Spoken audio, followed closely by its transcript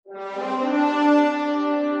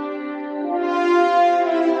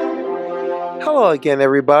Hello again,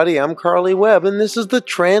 everybody. I'm Carly Webb, and this is the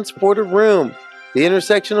Transporter Room, the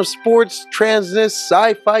intersection of sports, transness,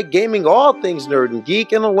 sci-fi, gaming, all things nerd and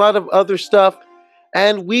geek, and a lot of other stuff.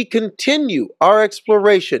 And we continue our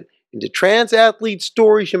exploration into trans athlete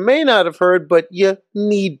stories you may not have heard, but you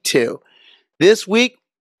need to. This week,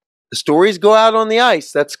 the stories go out on the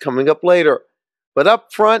ice. That's coming up later. But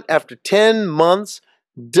up front, after 10 months,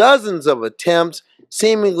 dozens of attempts,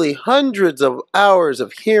 seemingly hundreds of hours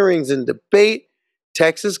of hearings and debate,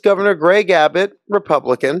 Texas Governor Greg Abbott,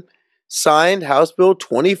 Republican, signed House Bill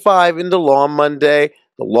 25 into law Monday.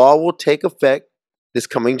 The law will take effect this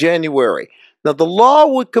coming January. Now, the law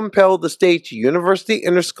would compel the state's University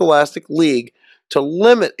Interscholastic League to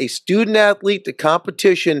limit a student athlete to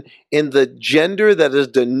competition in the gender that is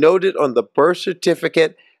denoted on the birth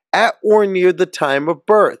certificate at or near the time of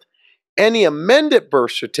birth. Any amended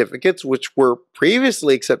birth certificates, which were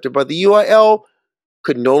previously accepted by the UIL,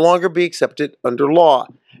 could no longer be accepted under law.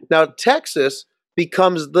 Now, Texas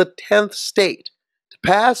becomes the 10th state to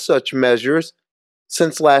pass such measures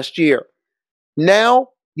since last year. Now,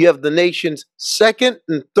 you have the nation's second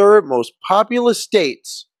and third most populous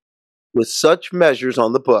states with such measures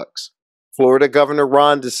on the books. Florida Governor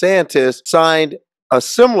Ron DeSantis signed a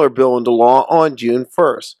similar bill into law on June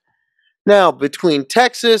 1st. Now, between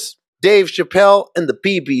Texas, Dave Chappelle, and the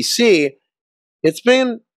BBC, it's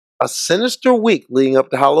been a sinister week leading up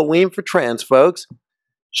to Halloween for trans folks.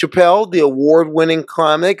 Chappelle, the award-winning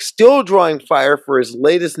comic, still drawing fire for his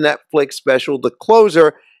latest Netflix special, The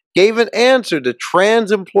Closer, gave an answer to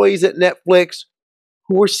trans employees at Netflix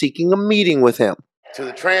who were seeking a meeting with him. To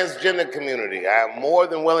the transgender community, I am more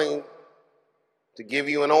than willing to give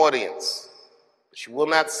you an audience, but you will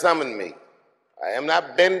not summon me. I am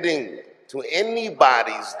not bending to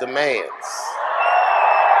anybody's demands.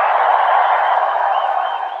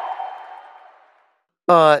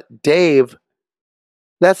 Dave,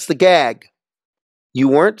 that's the gag. You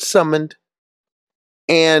weren't summoned,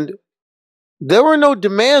 and there were no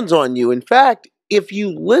demands on you. In fact, if you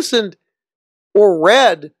listened or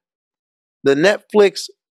read the Netflix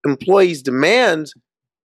employees' demands,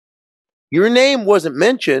 your name wasn't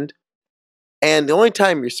mentioned, and the only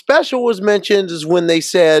time your special was mentioned is when they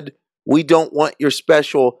said, "We don't want your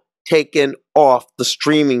special taken off the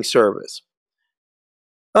streaming service."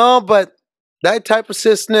 Oh, but that type of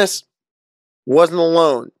cisness wasn't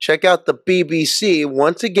alone. Check out the BBC,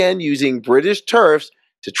 once again using British TERFs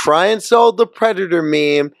to try and sell the Predator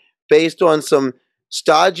meme based on some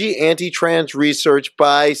stodgy anti-trans research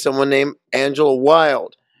by someone named Angela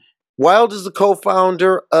Wild. Wild is the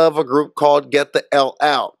co-founder of a group called Get the L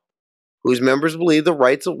Out, whose members believe the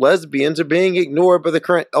rights of lesbians are being ignored by the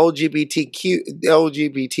current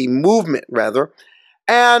LGBT movement,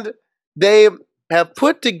 and they have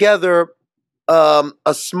put together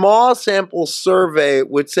a small sample survey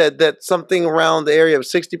which said that something around the area of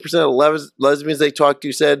 60% of lesbians they talked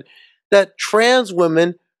to said that trans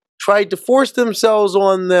women tried to force themselves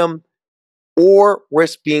on them or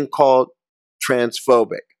risk being called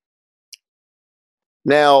transphobic.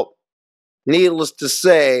 Now, needless to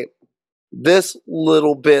say, this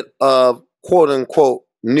little bit of quote-unquote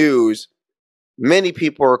news, many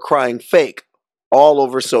people are crying fake all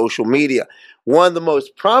over social media. One of the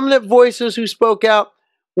most prominent voices who spoke out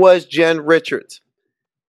was Jen Richards.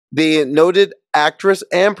 The noted actress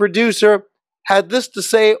and producer had this to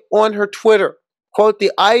say on her Twitter, quote,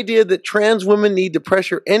 "The idea that trans women need to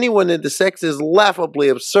pressure anyone into sex is laughably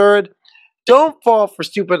absurd. Don't fall for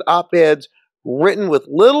stupid op-eds written with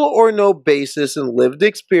little or no basis in lived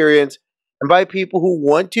experience and by people who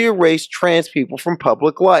want to erase trans people from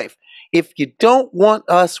public life. If you don't want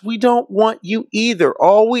us, we don't want you either.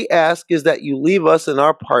 All we ask is that you leave us and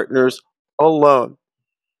our partners alone."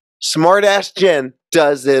 Smartass Jen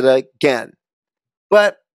does it again.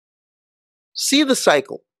 But see the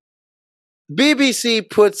cycle. BBC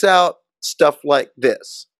puts out stuff like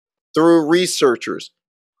this through researchers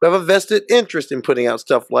who have a vested interest in putting out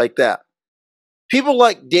stuff like that. People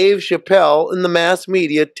like Dave Chappelle in the mass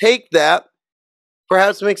media take that,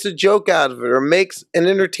 perhaps makes a joke out of it, or makes an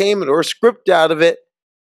entertainment or a script out of it,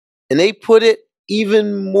 and they put it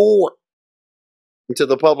even more into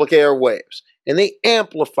the public airwaves, and they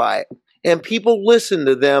amplify it, and people listen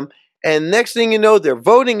to them, and next thing you know, they're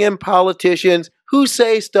voting in politicians who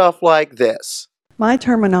say stuff like this. My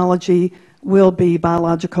terminology will be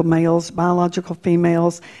biological males, biological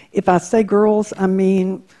females. If I say girls, I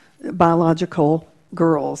mean biological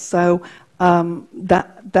girls. So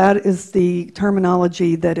that is the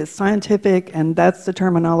terminology that is scientific, and that's the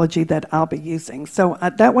terminology that I'll be using. So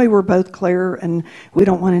that way we're both clear, and we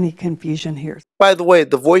don't want any confusion here. By the way,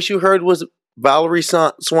 the voice you heard was Valerie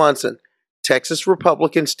Swanson, Texas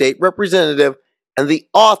Republican state representative and the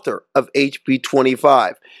author of HB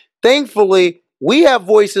 25. Thankfully, we have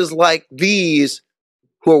voices like these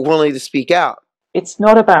who are willing to speak out. It's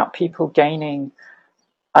not about people gaining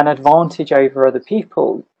an advantage over other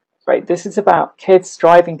people, right? This is about kids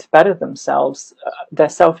striving to better themselves, their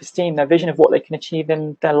self-esteem, their vision of what they can achieve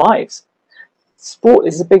in their lives. Sport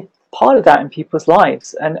is a big part of that in people's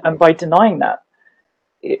lives, and by denying that,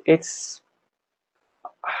 it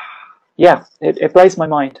blows my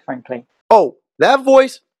mind, frankly. Oh, that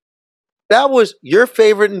voice, that was your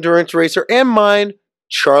favorite endurance racer and mine,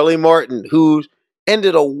 Charlie Martin, who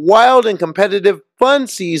ended a wild and competitive, fun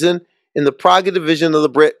season in the Praga division of the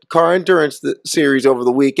Brit Car Endurance Series over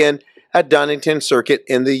the weekend at Donington Circuit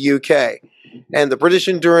in the UK. And the British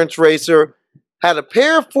endurance racer had a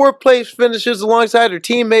pair of fourth-place finishes alongside her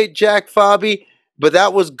teammate Jack Fabi, but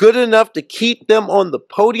that was good enough to keep them on the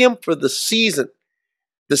podium for the season.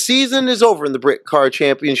 The season is over in the Brit Car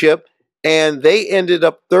Championship, and they ended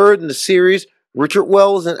up third in the series. Richard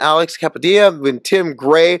Wells and Alex Capadilla and Tim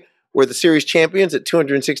Gray were the series champions at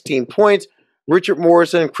 216 points. Richard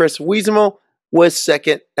Morrison and Chris Wiesemo was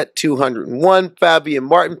second at 201. Fabi and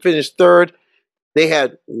Martin finished third. They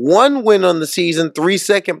had one win on the season, 3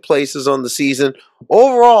 second places on the season.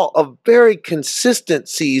 Overall, a very consistent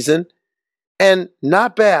season, and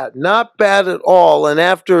not bad at all. And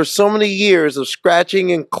after so many years of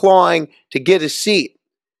scratching and clawing to get a seat,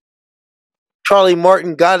 Charlie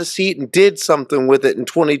Martin got a seat and did something with it in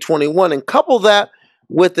 2021. And couple that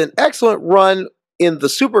with an excellent run in the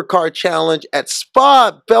Supercar Challenge at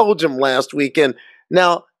Spa, Belgium last weekend.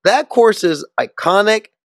 Now, that course is iconic,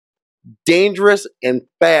 dangerous, and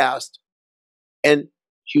fast. And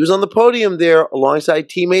she was on the podium there alongside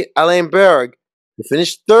teammate Alain Berg, who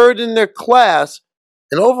finished third in their class,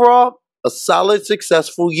 and overall, a solid,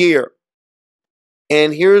 successful year.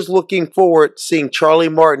 And here's looking forward to seeing Charlie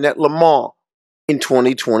Martin at Le Mans in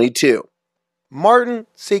 2022. Martin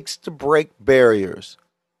seeks to break barriers,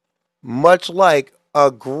 much like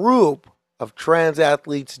a group of trans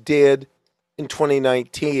athletes did in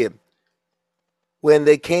 2019 when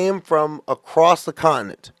they came from across the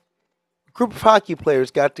continent. A group of hockey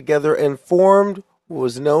players got together and formed what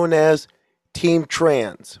was known as Team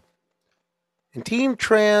Trans. And Team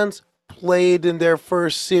Trans played in their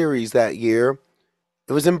first series that year.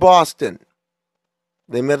 It was in Boston.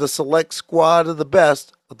 They met a select squad of the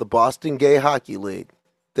best of the Boston Gay Hockey League.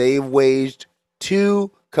 They waged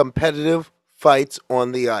 2 competitive fights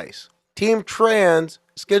on the ice. Team Trans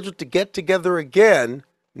is scheduled to get together again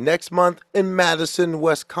next month in Madison,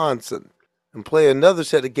 Wisconsin, and play another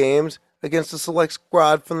set of games against a select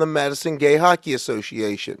squad from the Madison Gay Hockey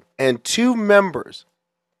Association. And 2 members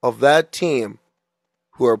of that team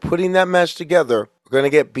who are putting that match together are going to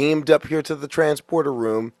get beamed up here to the transporter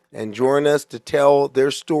room and join us to tell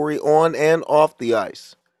their story on and off the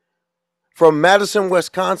ice. From Madison,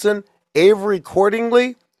 Wisconsin, Avery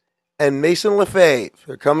Cordingley and Mason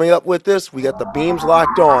Lefebvre are coming up with this. We got the beams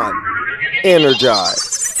locked on.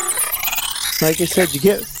 Energize. Like I said,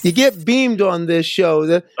 you get beamed on this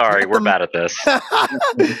show. Sorry, we're bad at this.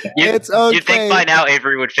 It's okay. You'd think by now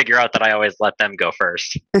Avery would figure out that I always let them go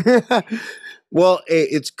first. Well,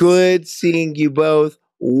 it's good seeing you both.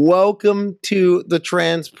 Welcome to the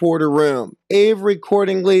transporter room. Avery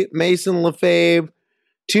Cordingley, Mason Lefebvre,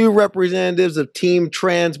 2 representatives of Team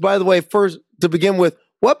Trans. By the way, first, to begin with,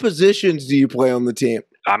 what positions do you play on the team?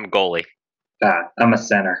 I'm a goalie. I'm a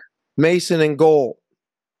center. Mason in goal.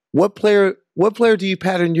 What player do you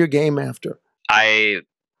pattern your game after? I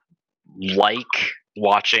like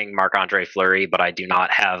watching Marc-Andre Fleury, but I do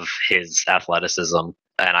not have his athleticism,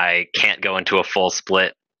 and I can't go into a full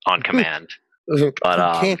split on command.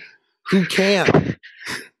 But who can?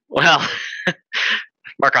 Well,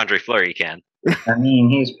 Marc-Andre Fleury can. I mean,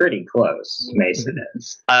 he's pretty close. Mason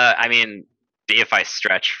is. I mean, if I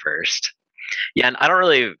stretch first. Yeah, and I don't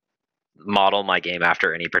really model my game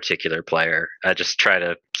after any particular player. I just try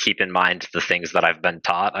to keep in mind the things that I've been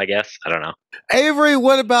taught, I guess. I don't know. Avery,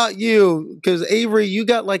 what about you? Because Avery, you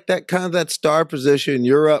got like that kind of that star position.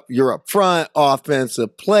 You're up front,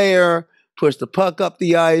 offensive player, push the puck up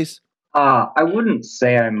the ice. I wouldn't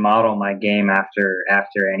say I model my game after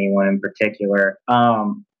anyone in particular.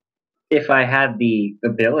 If I had the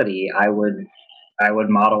ability, I would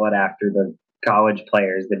model it after the college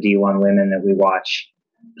players, the D1 women that we watch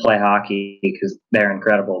play hockey, because they're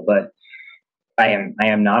incredible. But I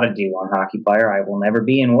am not a D1 hockey player. I will never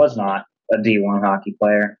be and was not a D1 hockey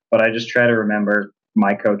player. But I just try to remember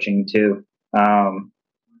my coaching too.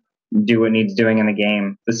 Do what needs doing in the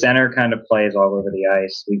game. The center kind of plays all over the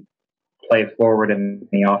ice. We play forward in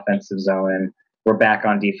the offensive zone, and we're back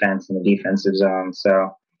on defense in the defensive zone.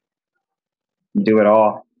 So do it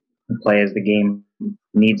all and play as the game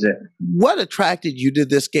needs it. What attracted you to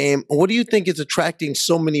this game? What do you think is attracting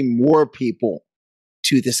so many more people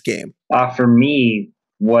to this game? For me,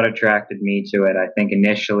 what attracted me to it, I think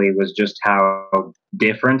initially was just how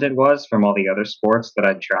different it was from all the other sports that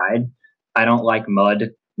I'd tried. I don't like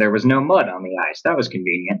mud. There was no mud on the ice. That was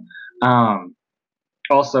convenient.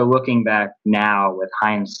 Also, looking back now with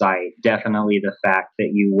hindsight, definitely the fact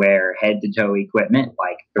that you wear head to toe equipment,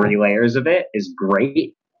 like 3 layers of it, is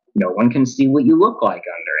great. No one can see what you look like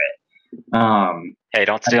under it. Hey,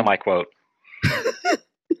 don't steal my quote.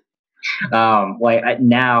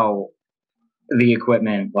 Now the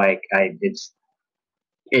equipment,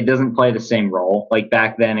 it doesn't play the same role. Like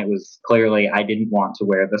back then, it was clearly I didn't want to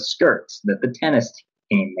wear the skirts that the tennis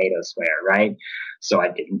team made us wear, right? So I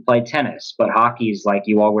didn't play tennis. But hockey's like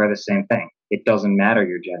you all wear the same thing. It doesn't matter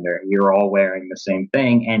your gender. You're all wearing the same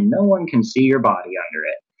thing, and no one can see your body under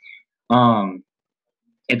it.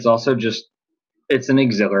 It's also just it's an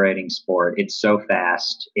exhilarating sport. It's so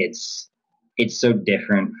fast. It's so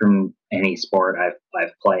different from any sport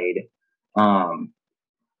I've played.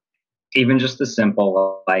 Even just the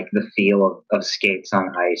simple, like the feel of skates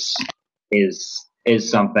on ice is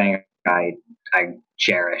something I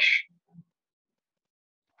cherish.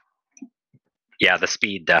 Yeah, the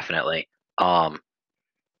speed definitely. Because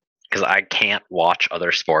I can't watch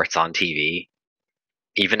other sports on TV,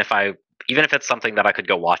 even if it's something that I could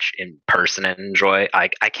go watch in person and enjoy. I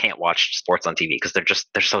can't watch sports on TV because they're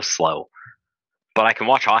so slow. But I can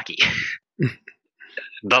watch hockey.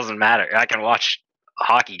 Doesn't matter. I can watch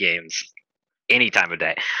hockey games any time of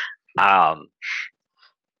day.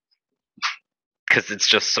 Because it's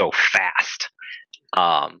just so fast.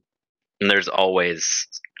 And there's always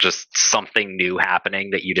just something new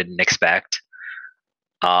happening that you didn't expect.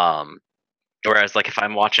 Whereas like if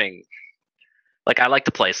I'm watching, like I like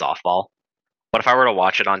to play softball, but if I were to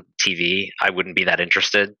watch it on TV, I wouldn't be that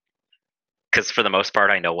interested. Because for the most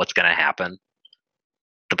part, I know what's going to happen.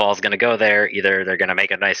 The ball's going to go there. Either they're going to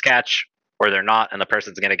make a nice catch or they're not, and the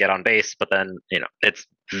person's going to get on base. But then, it's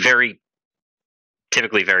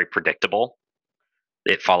typically very predictable.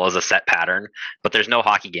 It follows a set pattern, but there's no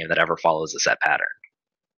hockey game that ever follows a set pattern.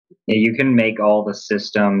 Yeah, you can make all the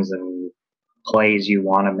systems and plays you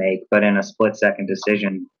want to make, but in a split-second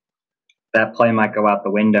decision, that play might go out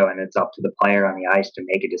the window, and it's up to the player on the ice to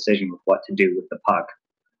make a decision with what to do with the puck.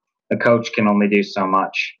 The coach can only do so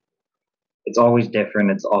much. It's always different,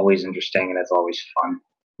 it's always interesting, and it's always fun.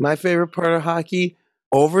 My favorite part of hockey,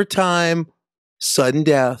 overtime, sudden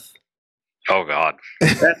death. Oh, God.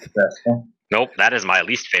 That's stressful. Nope, that is my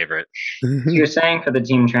least favorite. So you're saying for the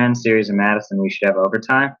Team Trans series in Madison, we should have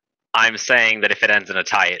overtime? I'm saying that if it ends in a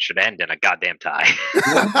tie, it should end in a goddamn tie.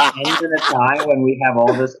 Ends in a tie when we have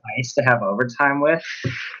all this ice to have overtime with?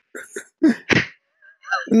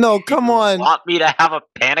 No, come on. You want me to have a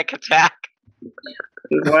panic attack?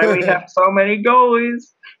 That's why we have so many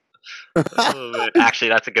goalies. Actually,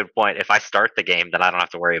 that's a good point. If I start the game, then I don't have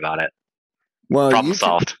to worry about it. Well, Problem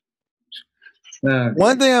solved.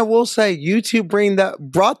 One thing I will say, you two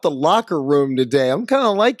brought the locker room today. I'm kind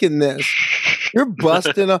of liking this. You're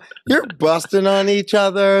busting on each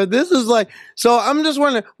other. This is like, so I'm just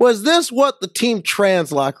wondering, was this what the Team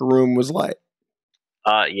Trans locker room was like?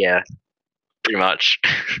 Yeah, pretty much.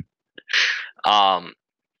 A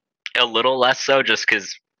little less so, just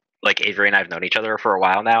because like Avery and I have known each other for a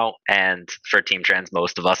while now, and for Team Trans,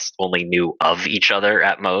 most of us only knew of each other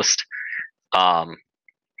at most. Like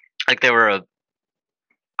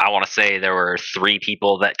I want to say there were 3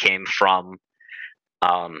 people that came from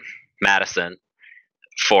Madison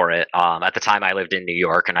for it. At the time, I lived in New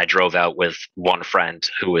York, and I drove out with one friend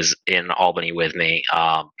who was in Albany with me.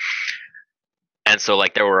 And so,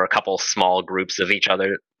 like, there were a couple small groups of each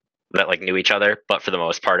other that like knew each other, but for the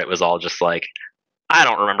most part, it was all just like, I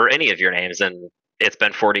don't remember any of your names, and it's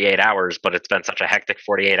been 48 hours, but it's been such a hectic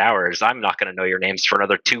 48 hours. I'm not going to know your names for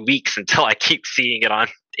another 2 weeks until I keep seeing it on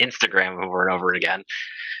Instagram over and over again.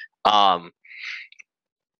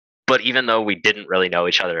 But even though we didn't really know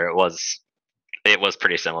each other, it was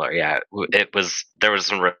pretty similar. Yeah, there was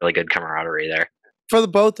some really good camaraderie there. For the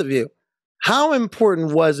both of you, how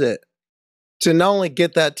important was it to not only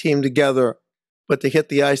get that team together, but to hit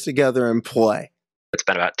the ice together and play? It's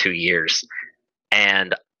been about 2 years,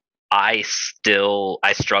 and I struggle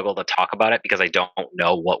to talk about it because I don't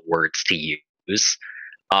know what words to use.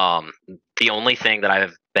 The only thing that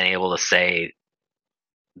I've been able to say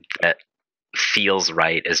that feels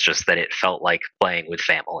right is just that it felt like playing with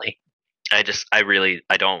family. I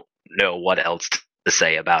don't know what else to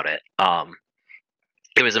say about it.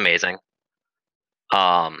 It was amazing.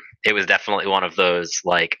 It was definitely one of those,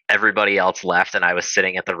 like, everybody else left and I was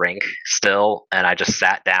sitting at the rink still, and I just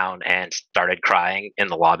sat down and started crying in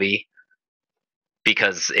the lobby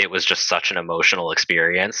because it was just such an emotional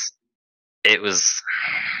experience. It was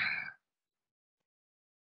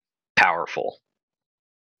powerful.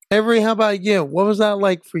 Avery, how about you? What was that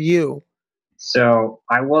like for you? So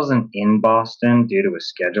I wasn't in Boston due to a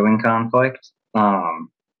scheduling conflict.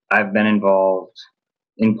 I've been involved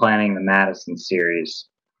in planning the Madison series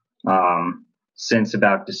since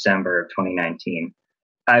about December of 2019.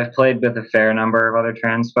 I've played with a fair number of other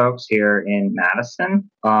trans folks here in Madison.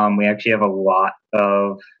 We actually have a lot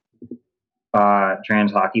of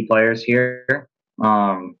trans hockey players here.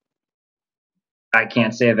 I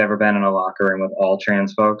can't say I've ever been in a locker room with all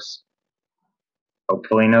trans folks.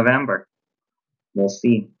 Hopefully, November. We'll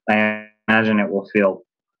see. I imagine it will feel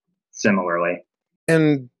similarly.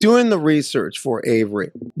 And doing the research for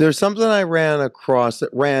Avery, there's something I ran across that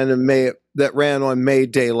ran on May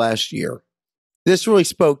Day last year. This really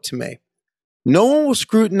spoke to me. No one will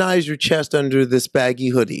scrutinize your chest under this baggy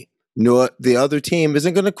hoodie. No, the other team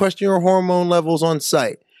isn't going to question your hormone levels on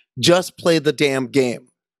site. Just play the damn game.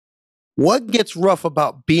 What gets rough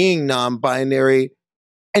about being non-binary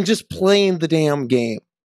and just playing the damn game?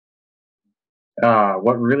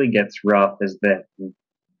 What really gets rough is that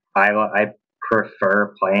I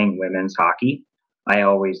prefer playing women's hockey. I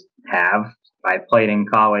always have. I played in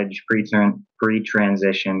college,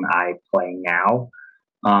 pre-transition. I play now.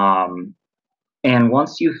 And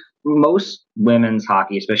most women's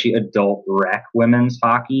hockey, especially adult rec women's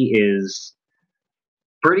hockey, is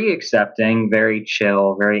pretty accepting, very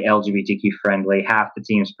chill, very LGBTQ friendly. Half the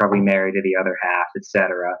team's probably married to the other half,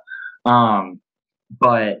 etc.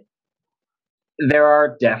 But there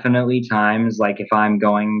are definitely times, like if I'm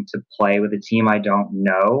going to play with a team I don't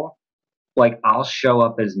know, like I'll show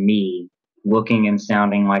up as me, looking and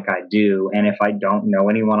sounding like I do, and if I don't know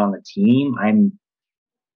anyone on the team,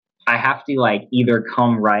 I have to like either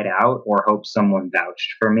come right out or hope someone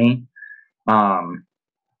vouched for me.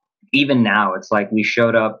 Even now, it's like we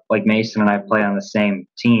showed up, like Mason and I play on the same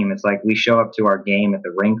team. It's like we show up to our game at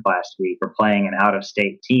the rink last week. We're playing an out of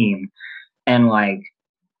state team, and like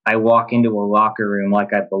I walk into a locker room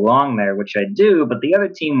like I belong there, which I do, but the other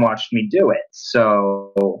team watched me do it.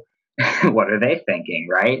 So what are they thinking,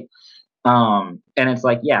 right? And it's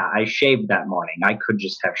like, yeah, I shaved that morning. I could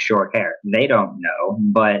just have short hair. They don't know,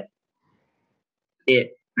 but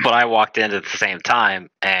I walked in at the same time,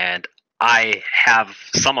 and I have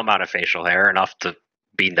some amount of facial hair, enough to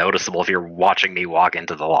be noticeable if you're watching me walk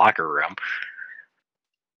into the locker room.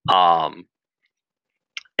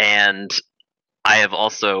 And I have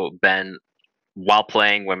also been, while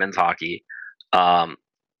playing women's hockey, been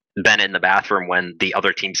in the bathroom when the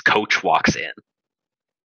other team's coach walks in.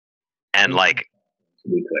 And like, to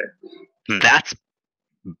be clear, that's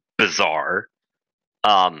bizarre.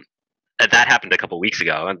 That happened a couple weeks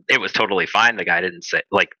ago, and it was totally fine. The guy didn't say,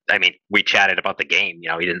 like, I mean, we chatted about the game. You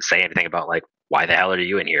know, he didn't say anything about like, why the hell are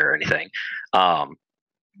you in here or anything.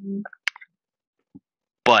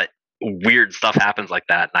 But weird stuff happens like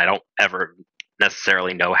that, and I don't ever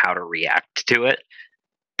necessarily know how to react to it.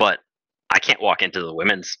 But I can't walk into the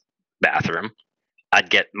women's bathroom.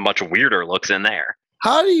 I'd get much weirder looks in there.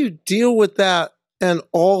 How do you deal with that and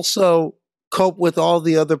also cope with all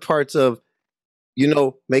the other parts of, you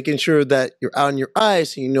know, making sure that you're out on your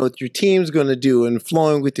ice and you know what your team's going to do and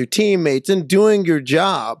flowing with your teammates and doing your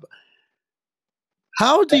job?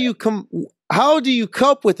 How do you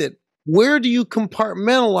cope with it? Where do you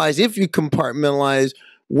compartmentalize? If you compartmentalize,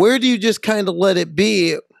 where do you just kind of let it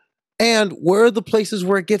be? And where are the places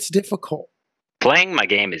where it gets difficult? Playing my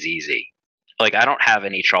game is easy. Like, I don't have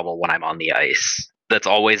any trouble when I'm on the ice. That's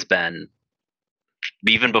always been,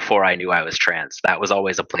 even before I knew I was trans, that was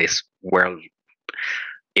always a place where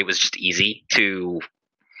it was just easy to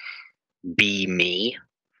be me. It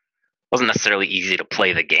wasn't necessarily easy to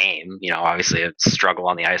play the game. You know, obviously I'd struggle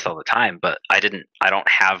on the ice all the time, but I don't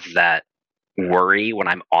have that worry when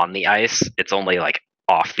I'm on the ice. It's only like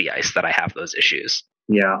off the ice that I have those issues.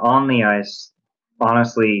 Yeah, on the ice,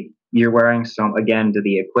 honestly, you're wearing again, to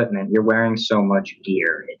the equipment, you're wearing so much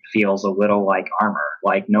gear. It feels a little like armor.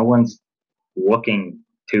 Like no one's looking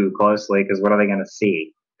too closely because what are they going to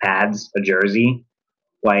see? Pads, a jersey?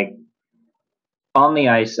 Like on the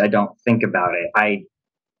ice, I don't think about it.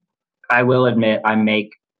 I will admit I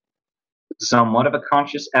make somewhat of a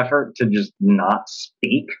conscious effort to just not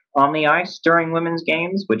speak on the ice during women's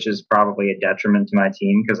games, which is probably a detriment to my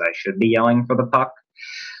team because I should be yelling for the puck.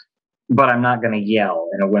 But I'm not going to yell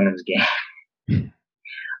in a women's game.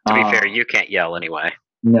 To be fair, you can't yell anyway.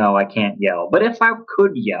 No, I can't yell. But if I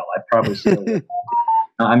could yell, I probably still would.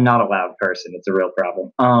 I'm not a loud person. It's a real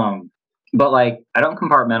problem. But like, I don't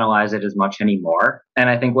compartmentalize it as much anymore. And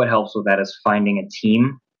I think what helps with that is finding a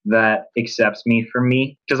team that accepts me for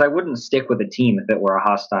me. Because I wouldn't stick with a team if it were a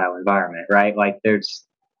hostile environment, right? Like, it's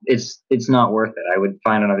not worth it. I would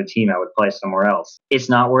find another team. I would play somewhere else. It's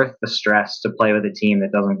not worth the stress to play with a team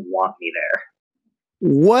that doesn't want me there.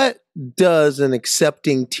 What does an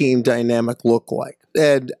accepting team dynamic look like?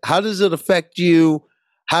 And how does it affect you?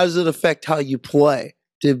 How does it affect how you play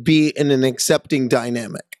to be in an accepting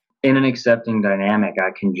dynamic? In an accepting dynamic, I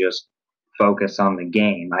can just focus on the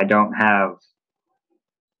game. I don't have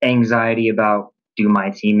anxiety about, do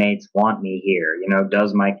my teammates want me here?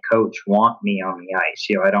 Does my coach want me on the ice?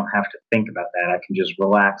 I don't have to think about that. I can just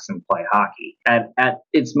relax and play hockey. At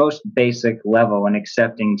its most basic level, an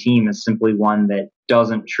accepting team is simply one that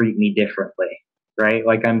doesn't treat me differently, right?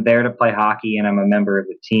 Like, I'm there to play hockey and I'm a member of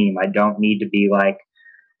the team. I don't need to be like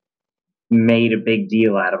made a big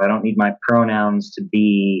deal out of. I don't need my pronouns to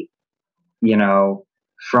be,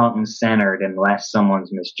 front and centered unless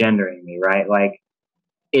someone's misgendering me, right? Like,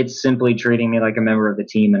 it's simply treating me like a member of the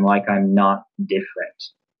team and like I'm not different.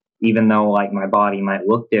 Even though like my body might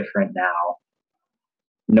look different now,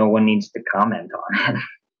 no one needs to comment on it.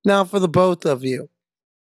 Now, for the both of you,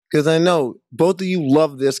 because I know both of you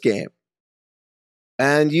love this game,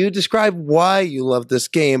 and you describe why you love this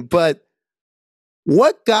game, but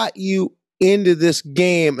what got you into this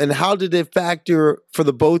game and how did it factor for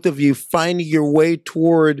the both of you finding your way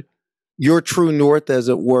toward your true north, as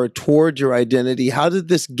it were, toward your identity? How did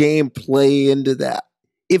this game play into that,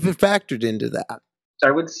 if it factored into that? So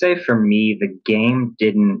I would say for me, the game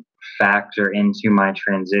didn't factor into my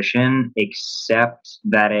transition, except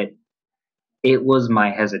that it was my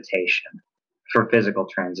hesitation for physical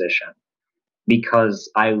transition,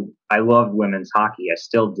 because I loved women's hockey. I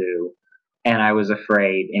still do. And I was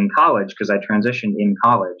afraid in college, because I transitioned in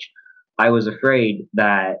college, I was afraid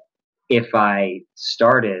that if I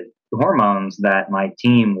started hormones, that my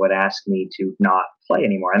team would ask me to not play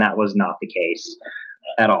anymore. And that was not the case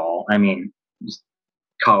at all. I mean,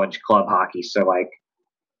 college club hockey, so like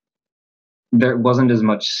there wasn't as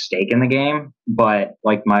much stake in the game, but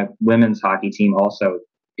like my women's hockey team also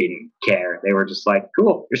didn't care. They were just like,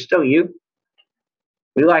 cool, you're still you.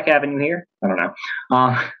 We like having you here. I don't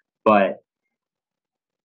know. But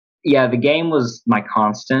yeah, the game was my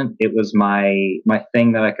constant. It was my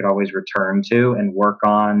thing that I could always return to and work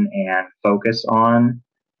on and focus on,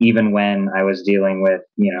 even when I was dealing with,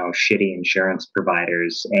 shitty insurance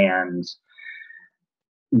providers and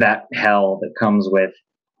that hell that comes with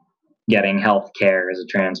getting health care as a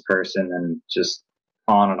trans person, and just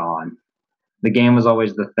on and on. The game was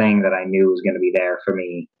always the thing that I knew was going to be there for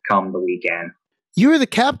me come the weekend. You were the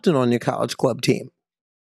captain on your college club team.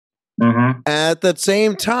 Mm-hmm. At that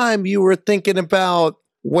same time, you were thinking about,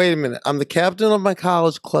 wait a minute, I'm the captain of my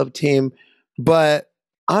college club team, but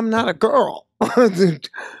I'm not a girl. You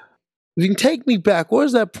can take me back. What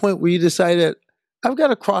was that point where you decided, I've got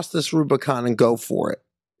to cross this Rubicon and go for it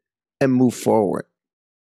and move forward?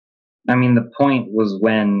 I mean, the point was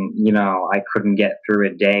when, I couldn't get through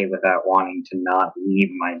a day without wanting to not leave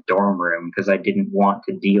my dorm room because I didn't want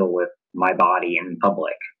to deal with my body in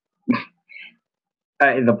public.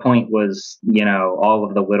 The point was, all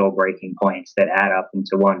of the little breaking points that add up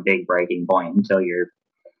into one big breaking point until you're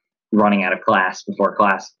running out of class before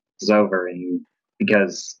class is over, and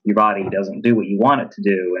because your body doesn't do what you want it to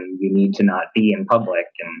do, and you need to not be in public,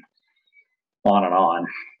 and on and on.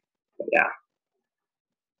 But yeah.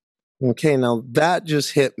 Okay, now that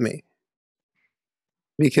just hit me.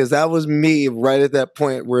 Because that was me right at that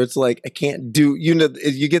point where it's like, I can't do, you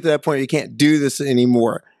get to that point, you can't do this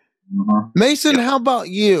anymore. Mm-hmm. Mason, how about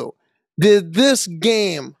you? Did this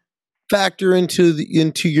game factor into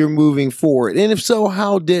your moving forward? And if so,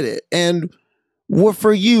 how did it? And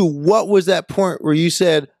for you, what was that point where you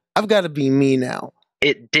said, I've got to be me now?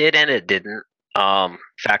 It did and it didn't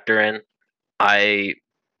factor in. I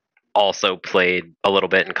also played a little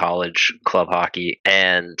bit in college club hockey,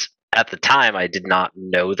 and at the time I did not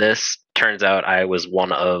know this. Turns out I was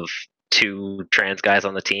one of 2 trans guys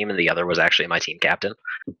on the team, and the other was actually my team captain.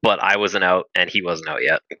 But I wasn't out and he wasn't out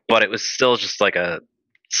yet. But it was still just like a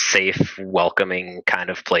safe, welcoming kind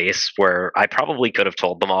of place where I probably could have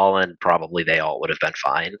told them all, and probably they all would have been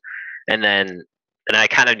fine. And I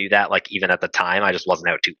kind of knew that, like, even at the time, I just wasn't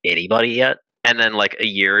out to anybody yet. And then like a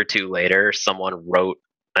year or 2 later, someone wrote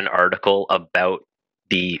an article about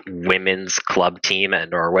the women's club team at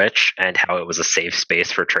Norwich and how it was a safe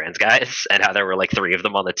space for trans guys and how there were like 3 of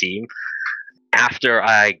them on the team. After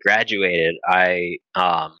I graduated, I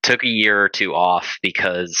took a year or 2 off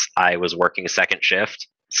because I was working second shift,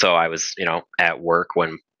 So I was, at work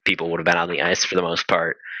when people would have been on the ice for the most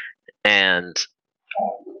part. And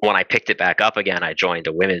when I picked it back up again, I joined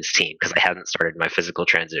a women's team because I hadn't started my physical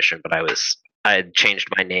transition, but I had changed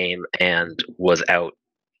my name and was out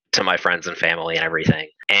to my friends and family and everything.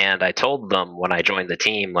 And I told them when I joined the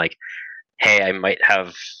team, like, hey, I might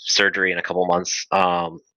have surgery in a couple months,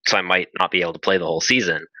 so I might not be able to play the whole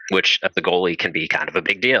season, which as a goalie can be kind of a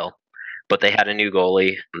big deal. But they had a new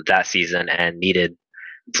goalie that season and needed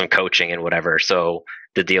some coaching and whatever. So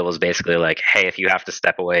the deal was basically like, hey, if you have to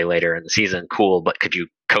step away later in the season, cool, but could you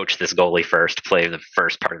coach this goalie first, play the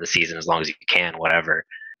first part of the season as long as you can, whatever.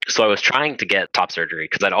 So I was trying to get top surgery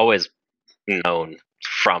because I'd always known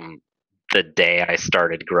from the day I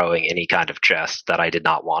started growing any kind of chest that I did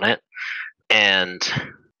not want it. And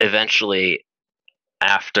eventually,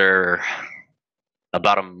 after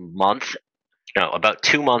about a month, about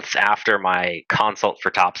 2 months after my consult for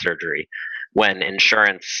top surgery, when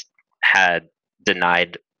insurance had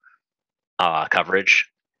denied coverage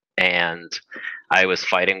and I was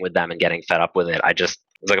fighting with them and getting fed up with it, it was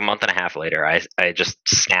like a month and a half later, I just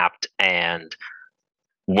snapped and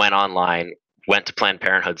went online, went to Planned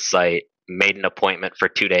Parenthood's site, made an appointment for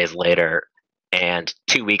 2 days later, and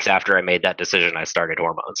 2 weeks after I made that decision, I started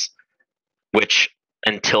hormones, which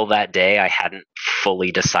until that day, I hadn't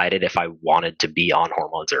fully decided if I wanted to be on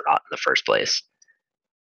hormones or not in the first place.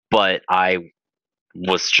 But I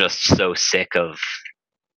was just so sick of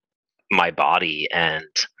my body and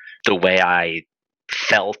the way I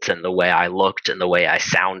felt and the way I looked and the way I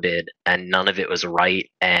sounded, and none of it was right.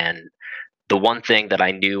 And the one thing that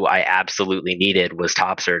I knew I absolutely needed was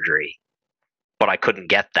top surgery, but I couldn't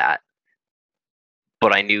get that.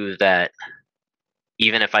 But I knew that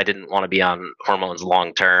even if I didn't want to be on hormones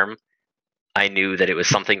long term, I knew that it was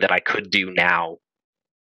something that I could do now,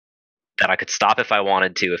 that I could stop if I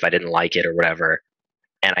wanted to, if I didn't like it or whatever.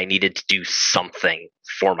 And I needed to do something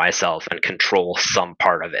for myself and control some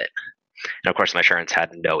part of it. And of course, my insurance had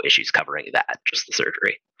no issues covering that, just the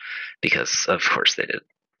surgery, because of course they did.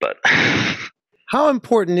 But how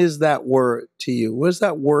important is that word to you? What does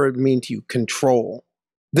that word mean to you, control?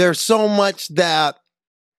 There's so much that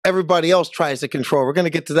everybody else tries to control. We're going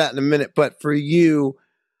to get to that in a minute. But for you,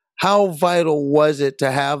 how vital was it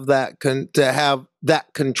to have that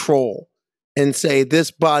control and say, this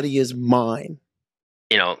body is mine?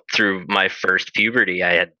 Through my first puberty,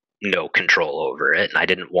 I had no control over it, and I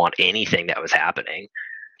didn't want anything that was happening.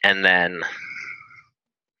 And then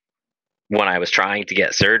when I was trying to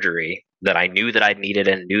get surgery that I knew that I'd needed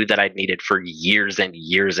and knew that I'd needed for years and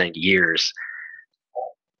years and years,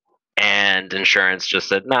 and insurance just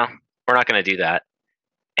said, no, we're not going to do that.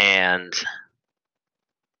 And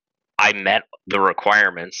I met the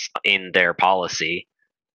requirements in their policy,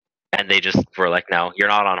 and they just were like, no, you're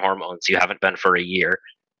not on hormones. You haven't been for a year.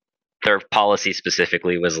 Their policy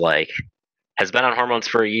specifically was like, has been on hormones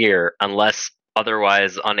for a year unless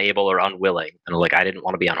otherwise unable or unwilling. And like, I didn't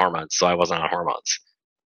want to be on hormones, so I wasn't on hormones.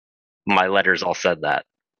 My letters all said that.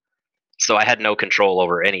 So I had no control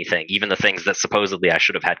over anything, even the things that supposedly I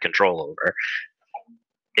should have had control over.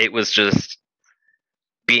 It was just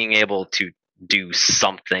being able to do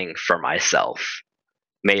something for myself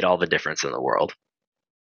made all the difference in the world.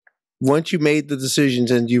 Once you made the decisions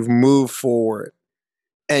and you've moved forward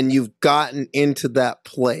and you've gotten into that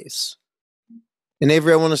place, and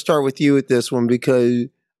Avery, I want to start with you at this one because,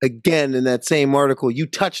 again, in that same article, you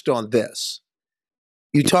touched on this.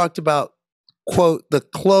 You talked about, quote, the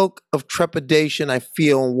cloak of trepidation I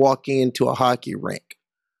feel in walking into a hockey rink.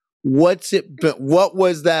 What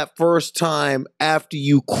was that first time after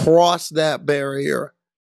you crossed that barrier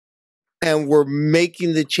and were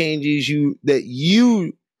making the changes that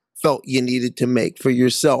you felt you needed to make for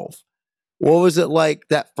yourself? What was it like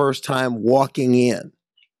that first time walking in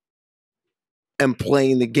and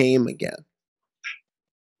playing the game again?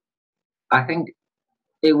 I think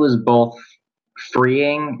it was both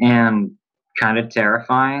freeing and kind of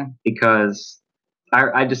terrifying because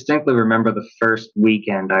I distinctly remember the first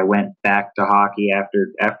weekend I went back to hockey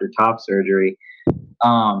after top surgery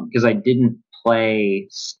because I didn't play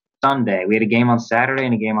Sunday. We had a game on Saturday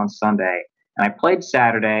and a game on Sunday, and I played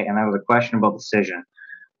Saturday, and that was a questionable decision.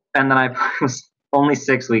 And then I was only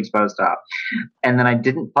 6 weeks post-op, and then I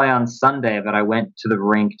didn't play on Sunday, but I went to the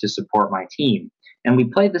rink to support my team, and we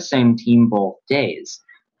played the same team both days.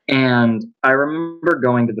 And I remember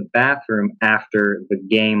going to the bathroom after the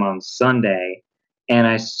game on Sunday, and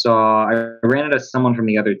I ran into someone from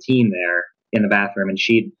the other team there in the bathroom, and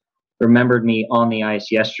she'd remembered me on the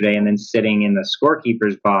ice yesterday and then sitting in the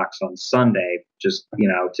scorekeeper's box on Sunday, just,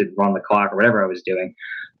 to run the clock or whatever I was doing.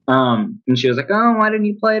 And she was like, oh, why didn't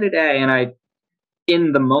you play today? And I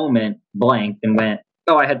in the moment blanked and went,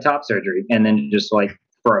 "Oh, I had top surgery," and then just like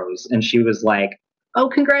froze. And she was like, "Oh,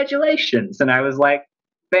 congratulations!" And I was like,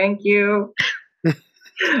 "Thank you."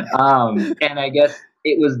 And I guess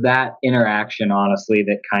it was that interaction, honestly,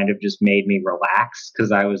 that kind of just made me relax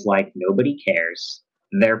because I was like, nobody cares.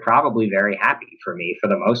 They're probably very happy for me for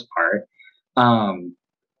the most part. Um,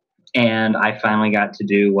 and I finally got to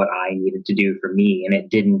do what I needed to do for me, and it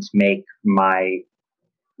didn't make my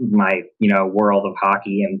world of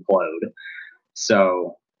hockey implode.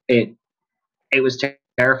 So it was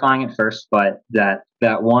terrifying at first, but that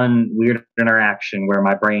one weird interaction where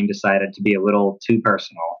my brain decided to be a little too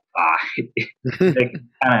personal, it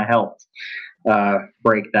kind of helped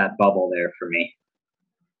break that bubble there for me.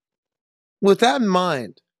 With that in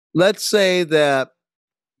mind, let's say that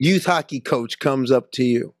youth hockey coach comes up to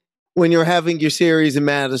you when you're having your series in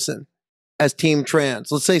Madison as Team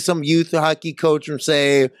Trans. Let's say some youth hockey coach from,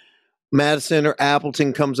 say, Madison or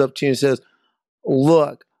Appleton comes up to you and says,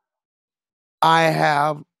 look, I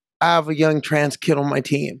have a young trans kid on my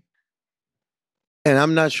team, and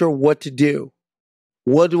I'm not sure what to do.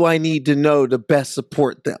 What do I need to know to best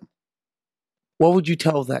support them? What would you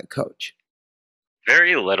tell that coach?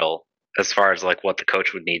 Very little as far as like what the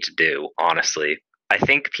coach would need to do, honestly. I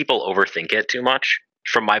think people overthink it too much.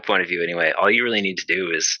 From my point of view anyway, all you really need to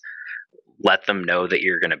do is let them know that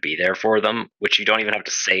you're going to be there for them, which you don't even have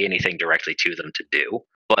to say anything directly to them to do.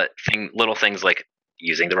 But little things like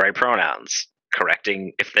using the right pronouns,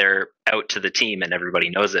 correcting if they're out to the team and everybody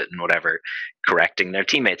knows it and whatever, correcting their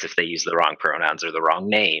teammates if they use the wrong pronouns or the wrong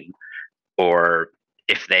name, or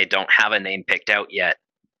if they don't have a name picked out yet,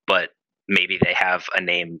 but maybe they have a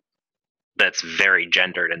name that's very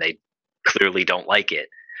gendered and they clearly don't like it,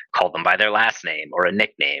 call them by their last name or a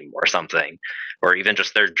nickname or something, or even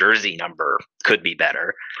just their jersey number could be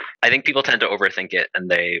better. I think people tend to overthink it and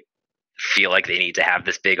they feel like they need to have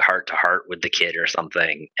this big heart to heart with the kid or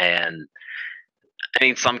something. And I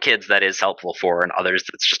mean, some kids that is helpful for, and others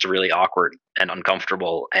that's just really awkward and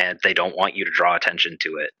uncomfortable, and they don't want you to draw attention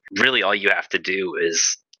to it. Really, all you have to do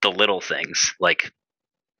is the little things, like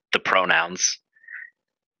the pronouns,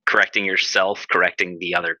 correcting yourself, correcting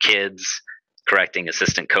the other kids, correcting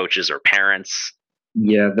assistant coaches or parents.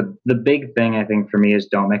 Yeah, the big thing I think for me is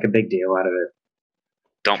don't make a big deal out of it.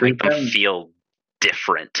 Don't make them feel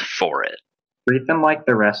different for it. Treat them like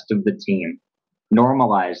the rest of the team.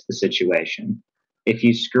 Normalize the situation. If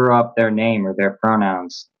you screw up their name or their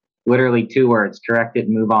pronouns, literally 2 words, correct it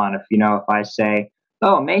and move on. If I say,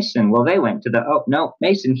 "Oh, Mason, well, they went to no,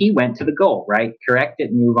 Mason, he went to the goal," right? Correct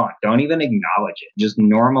it and move on. Don't even acknowledge it. Just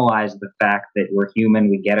normalize the fact that we're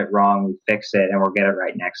human, we get it wrong, we fix it, and we'll get it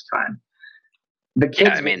right next time. The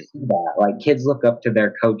kids see that. Like, kids look up to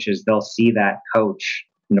their coaches. They'll see that coach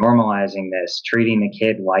normalizing this, treating the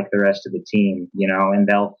kid like the rest of the team, and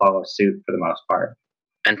they'll follow suit for the most part.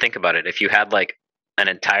 And think about it. If you had like an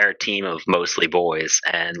entire team of mostly boys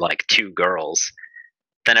and like 2 girls,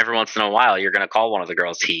 then every once in a while you're going to call one of the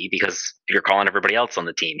girls he because you're calling everybody else on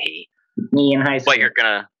the team he. Me in high school. But you're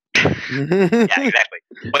going to, yeah, exactly.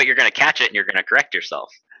 But you're going to catch it and you're going to correct yourself.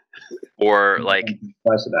 Or like,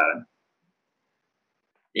 twice about it.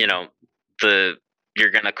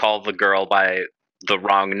 You're going to call the girl by the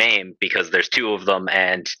wrong name because there's 2 of them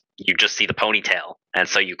and you just see the ponytail. And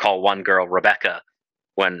so you call one girl Rebecca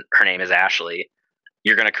when her name is Ashley.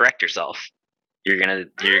 You're going to correct yourself. You're just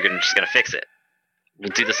going to fix it. We'll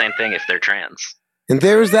do the same thing if they're trans. And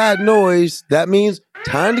there's that noise. That means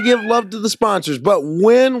time to give love to the sponsors. But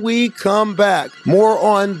when we come back, more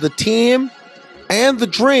on the team and the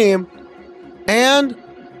dream and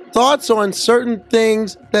thoughts on certain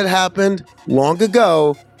things that happened long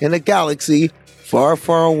ago in a galaxy far,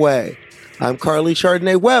 far away. I'm Carly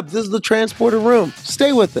Chardonnay Webb. This is the Transporter Room.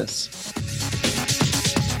 Stay with us.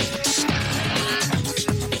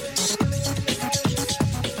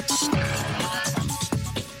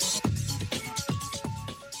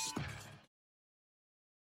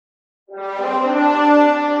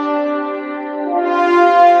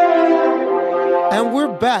 And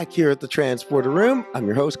we're back here at the Transporter Room. I'm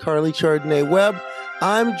your host, Carly Chardonnay Webb.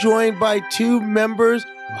 I'm joined by 2 members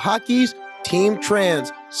of hockey's Team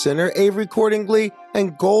Trans, center Avery Cordingley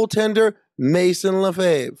and goaltender Mason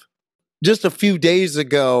Lefebvre. Just a few days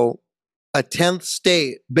ago, a 10th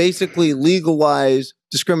state basically legalized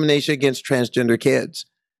discrimination against transgender kids.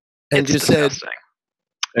 And it's disgusting.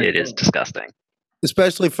 It is disgusting.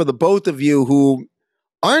 Especially for the both of you who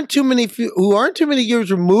aren't too many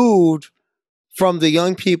years removed from the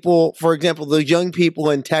young people, for example, the young people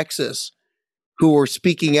in Texas who were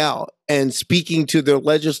speaking out and speaking to their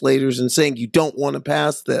legislators and saying, you don't want to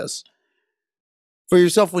pass this. For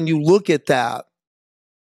yourself, when you look at that,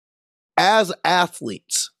 as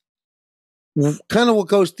athletes, kind of what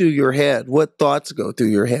goes through your head? What thoughts go through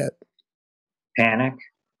your head? Panic.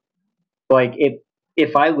 Like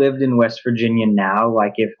if I lived in West Virginia now,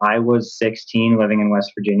 like if I was 16 living in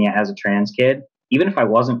West Virginia as a trans kid, even if I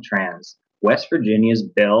wasn't trans, West Virginia's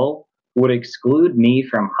bill would exclude me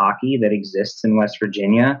from hockey that exists in West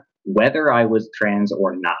Virginia, whether I was trans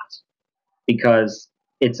or not, because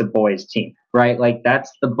it's a boys' team, right? Like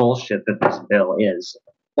that's the bullshit that this bill is.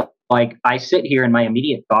 Like I sit here and my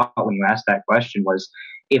immediate thought when you asked that question was,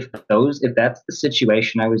 if that's the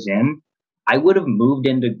situation I was in, I would have moved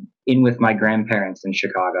in with my grandparents in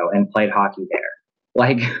Chicago and played hockey there.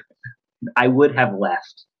 Like I would have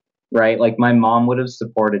left, right? Like my mom would have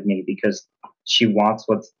supported me because she wants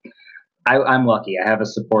I'm lucky. I have a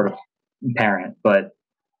supportive parent, but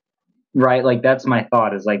right, like that's my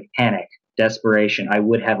thought is like panic, desperation. I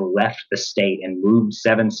would have left the state and moved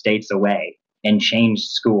 7 states away and changed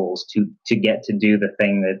schools to get to do the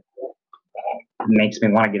thing that makes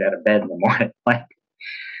me want to get out of bed in the morning. Like,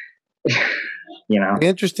 you know. The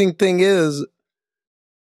interesting thing is,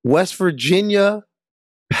 West Virginia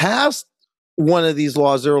passed one of these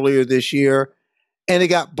laws earlier this year, and it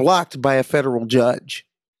got blocked by a federal judge.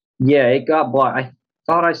 Yeah, it got blocked. I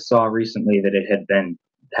thought I saw recently that it had been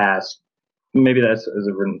passed. Maybe that's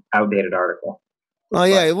an outdated article. Oh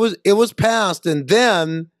yeah, it was passed, and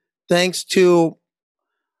then thanks to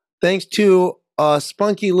a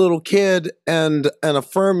spunky little kid and an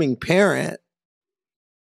affirming parent,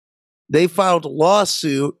 they filed a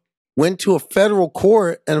lawsuit, went to a federal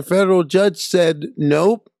court, and a federal judge said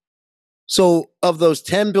nope. So of those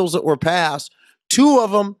 10 bills that were passed, 2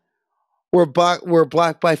 of them were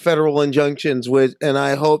blocked by federal injunctions, and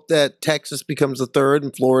I hope that Texas becomes the 3rd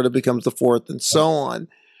and Florida becomes the 4th and so on.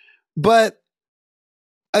 But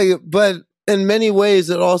in many ways,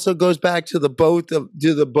 it also goes back to the both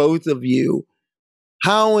of you.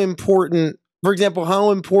 How important, for example,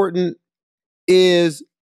 how important is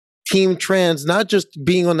Team Trans, not just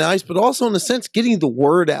being on the ice, but also in a sense getting the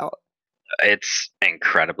word out? It's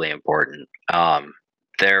incredibly important.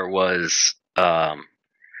 There was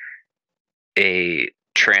a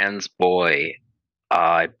trans boy,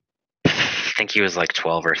 I think he was like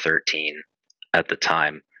 12 or 13 at the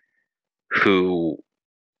time, who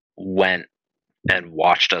went and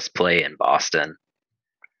watched us play in Boston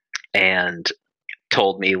and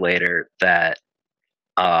told me later that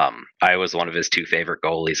I was one of his 2 favorite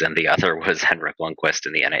goalies and the other was Henrik Lundqvist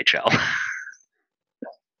in the NHL.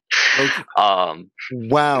 Okay.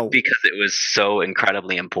 Wow. Because it was so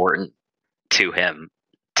incredibly important to him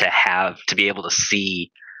to be able to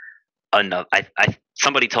see enough.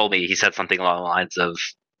 Somebody told me, he said something along the lines of,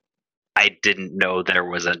 I didn't know there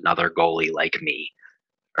was another goalie like me,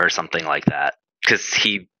 or something like that, because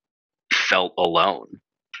he felt alone,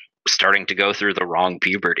 starting to go through the wrong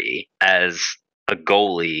puberty as a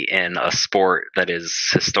goalie in a sport that is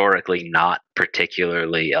historically not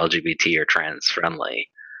particularly LGBT or trans friendly.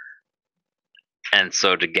 And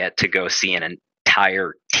so to get to go see an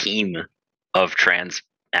entire team of trans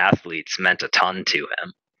athletes meant a ton to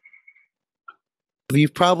him.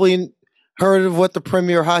 You've probably heard of what the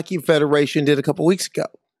Premier Hockey Federation did a couple weeks ago,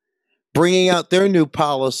 bringing out their new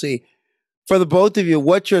policy. For the both of you,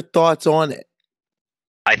 what's your thoughts on it?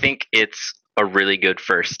 I think it's a really good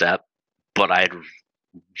first step, but I'm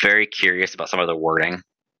very curious about some of the wording.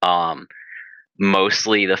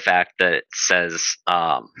 Mostly the fact that it says,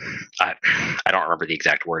 I don't remember the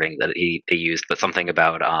exact wording that they used, but something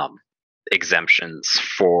about exemptions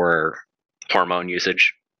for hormone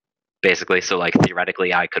usage, basically. So like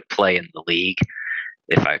theoretically I could play in the league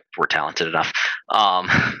if I were talented enough,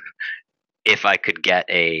 if I could get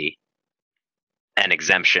an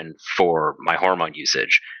exemption for my hormone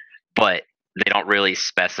usage, but they don't really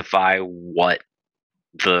specify what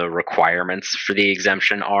the requirements for the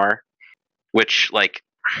exemption are, which like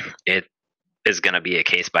it is going to be a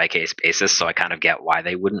case by case basis. So I kind of get why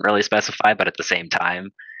they wouldn't really specify, but at the same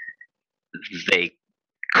time, they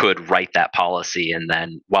could write that policy, and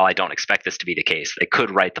then, while I don't expect this to be the case, they could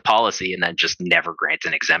write the policy and then just never grant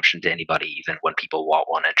an exemption to anybody, even when people want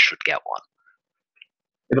one and should get one.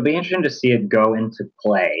 It'll be interesting to see it go into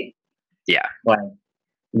play. Yeah. Like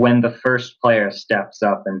when the first player steps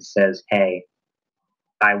up and says, hey,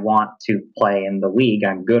 I want to play in the league,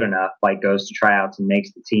 I'm good enough, like goes to tryouts and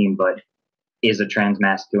makes the team, but is a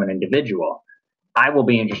transmasculine individual. I will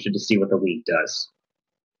be interested to see what the league does.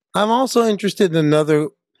 I'm also interested in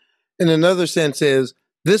another sense is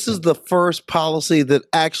this is the first policy that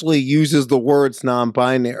actually uses the words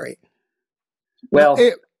non-binary. Well,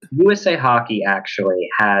 USA Hockey actually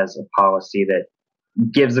has a policy that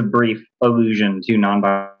gives a brief allusion to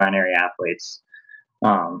non-binary athletes.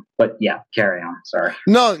 But yeah, carry on. Sorry.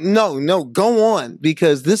 No. Go on,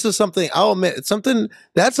 because this is something I'll admit. It's something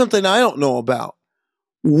I don't know about.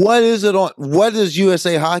 What is it on? What does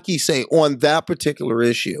USA Hockey say on that particular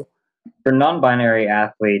issue? For non-binary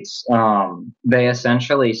athletes, they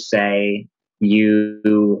essentially say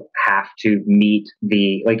you have to meet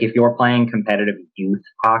like if you're playing competitive youth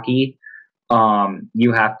hockey,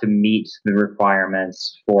 you have to meet the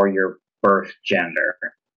requirements for your birth gender.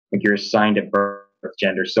 Like you're assigned a birth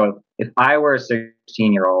gender. So if I were a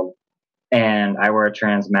 16-year-old and I were a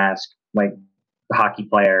trans mask like hockey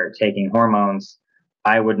player taking hormones,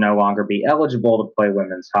 I would no longer be eligible to play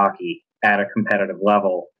women's hockey at a competitive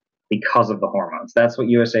level because of the hormones. That's what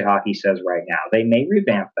USA Hockey says right now. They may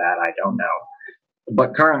revamp that, I don't know.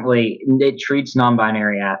 But currently, it treats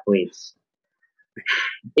non-binary athletes.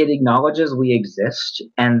 It acknowledges we exist,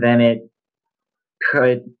 and then it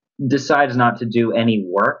decides not to do any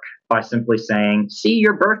work by simply saying, see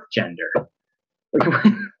your birth gender.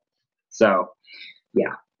 So,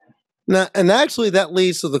 yeah. Now, and actually, that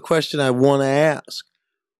leads to the question I want to ask.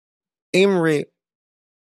 Amory,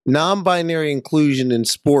 non-binary inclusion in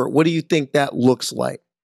sport, what do you think that looks like?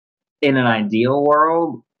 In an ideal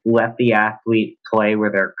world, let the athlete play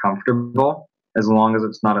where they're comfortable, as long as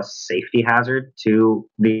it's not a safety hazard to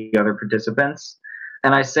the other participants.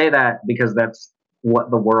 And I say that because that's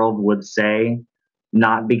what the world would say,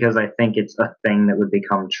 not because I think it's a thing that would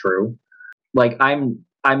become true. Like I'm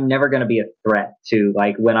never going to be a threat to,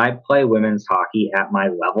 like, when I play women's hockey at my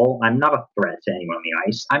level, I'm not a threat to anyone on the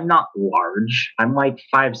ice. I'm not large. I'm like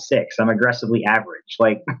 5'6". I'm aggressively average.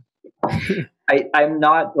 Like I'm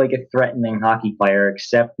not like a threatening hockey player,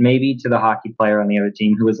 except maybe to the hockey player on the other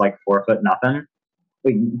team who was like 4 foot nothing.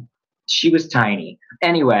 Like, she was tiny.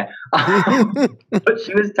 Anyway, but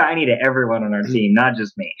she was tiny to everyone on our team, not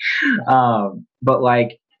just me. But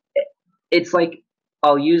like, it's like,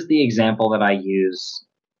 I'll use the example that I use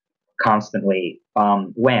constantly.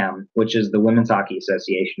 WHAM, which is the Women's Hockey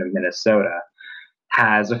Association of Minnesota,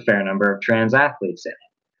 has a fair number of trans athletes in it.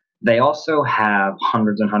 They also have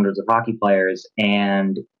hundreds and hundreds of hockey players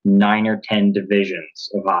and 9 or 10 divisions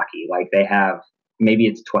of hockey. Like they have, maybe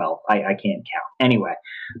it's 12. I can't count. Anyway,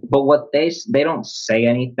 but what they don't say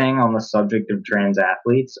anything on the subject of trans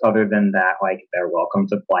athletes other than that, like, they're welcome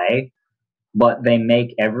to play. But they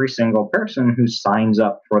make every single person who signs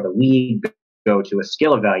up for the league go to a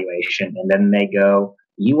skill evaluation, and then they go,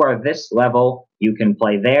 you are this level, you can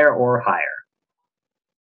play there or higher.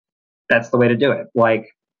 That's the way to do it. Like,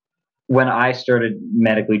 when I started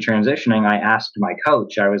medically transitioning, I asked my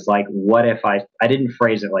coach, I was like, what if I didn't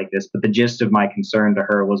phrase it like this, but the gist of my concern to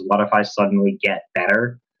her was, what if I suddenly get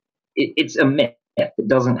better? It's a myth. It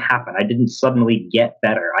doesn't happen. I didn't suddenly get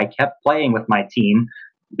better. I kept playing with my team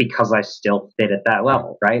because I still fit at that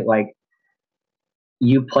level, right? Like,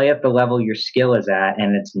 you play at the level your skill is at,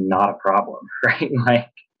 and it's not a problem, right? Like,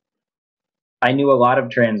 I knew a lot of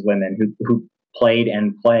trans women who played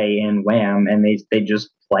and play in WHAM, and they just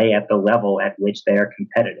play at the level at which they are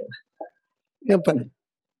competitive. Yeah,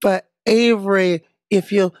 but Avery,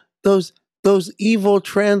 if those evil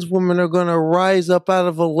trans women are going to rise up out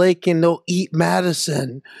of a lake and they'll eat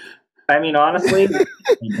Madison. I mean, honestly,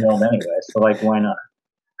 you build anyway, so like, why not?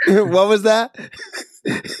 What was that?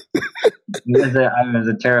 It was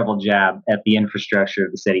a terrible jab at the infrastructure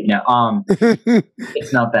of the city. No,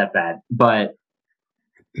 it's not that bad, but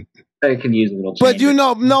it could use a little change.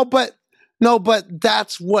 But but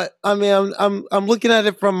that's what I mean. I'm looking at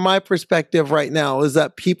it from my perspective right now. Is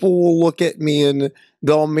that people will look at me and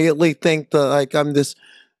they'll immediately think that, like, I'm this.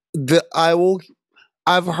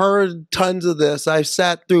 I've heard tons of this. I've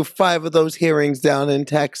sat through 5 of those hearings down in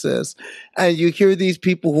Texas, and you hear these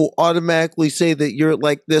people who automatically say that you're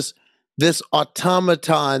like this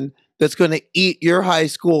automaton that's going to eat your high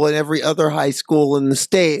school and every other high school in the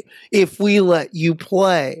state if we let you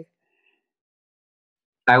play.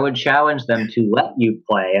 I would challenge them to let you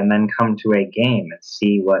play and then come to a game and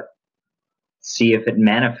see if it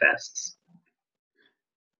manifests.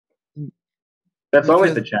 That's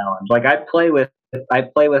always the challenge. Like, I play with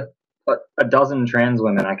a dozen trans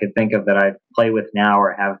women I could think of that I play with now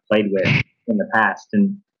or have played with in the past.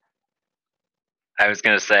 And I was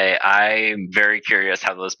going to say, I'm very curious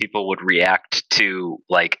how those people would react to,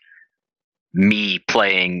 like, me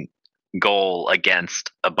playing goal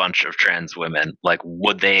against a bunch of trans women. Like,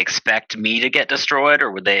 would they expect me to get destroyed,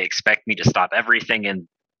 or would they expect me to stop everything and,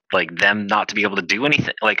 like, them not to be able to do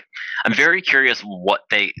anything? Like, I'm very curious what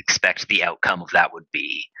they expect the outcome of that would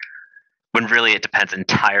be, when really it depends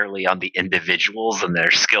entirely on the individuals and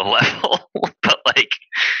their skill level. But, like,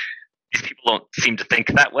 these people don't seem to think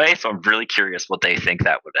that way, so I'm really curious what they think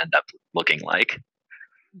that would end up looking like.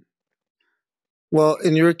 Well,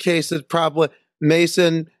 in your case, it's probably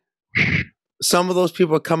Mason. Some of those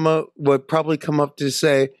people would probably come up to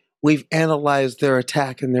say, "We've analyzed their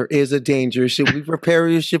attack, and there is a danger. Should we prepare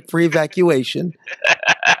your ship for evacuation?"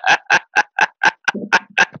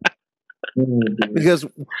 Because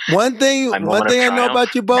one thing I know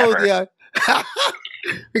about you both, never. yeah.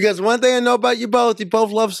 Because one thing I know about you both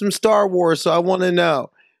love some Star Wars. So I want to know.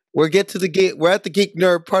 We're at the geek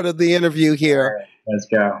nerd part of the interview here. All right, let's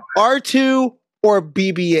go. R2 or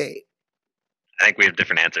BB-8? I think we have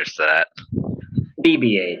different answers to that.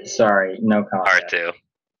 BB-8. Sorry, no comment. R2.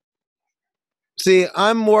 See,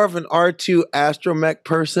 I'm more of an R2 astromech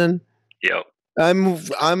person. Yep. I'm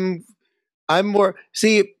more.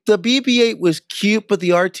 See, the BB-8 was cute, but the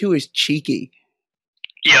R2 is cheeky.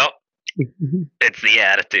 Yep. It's the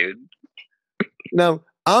attitude. Now,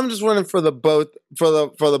 I'm just wondering for the both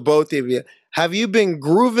of you. Have you been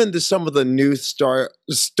grooving to some of the new Star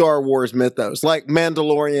Wars mythos, like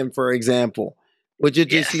Mandalorian, for example? Which it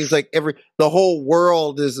just seems like the whole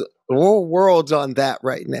world's on that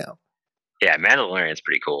right now. Yeah, Mandalorian's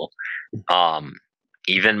pretty cool.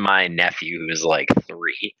 Even my nephew, who's like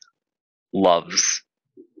 3, loves.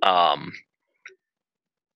 Well,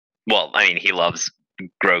 I mean, he loves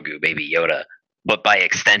Grogu, Baby Yoda, but by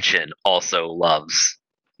extension, also loves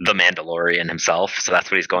the Mandalorian himself. So that's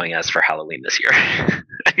what he's going as for Halloween this year.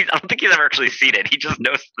 I don't think he's ever actually seen it. He just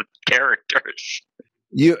knows the characters.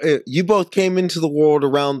 You both came into the world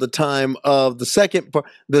around the time of the second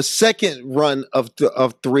run of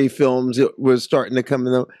 3 films. It was starting to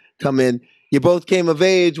come in. You both came of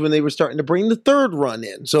age when they were starting to bring the 3rd run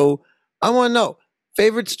in. So I want to know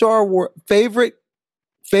favorite Star Wars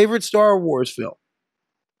film.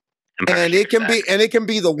 And it can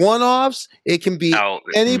be the one-offs. It can be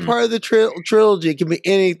any part of the trilogy. It can be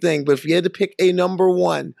anything. But if you had to pick a number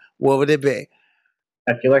 1, what would it be?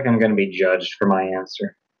 I feel like I'm going to be judged for my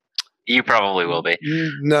answer. You probably will be.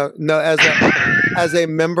 No. As a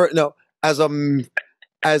member, no, as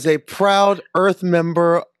a proud Earth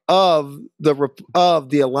member of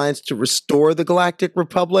the Alliance to Restore the Galactic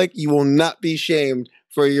Republic, you will not be shamed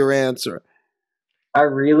for your answer. I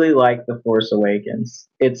really like The Force Awakens.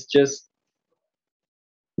 It's just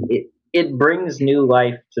it brings new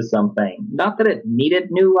life to something. Not that it needed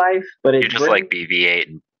new life, but it You're just like BB-8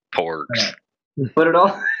 and Porgs. But it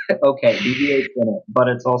all okay. BB-8's in it, but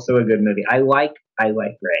it's also a good movie. I like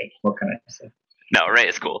Rey. What can I say? No, Rey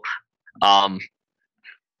is cool.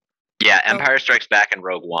 Yeah, Empire Strikes Back and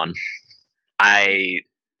Rogue One. I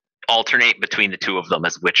alternate between the two of them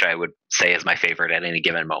as which I would say is my favorite at any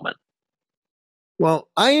given moment. Well,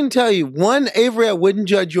 I can tell you, Avery, I wouldn't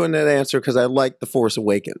judge you on that answer because I like The Force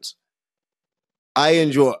Awakens.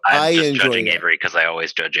 I'm just judging Avery because I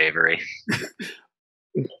always judge Avery.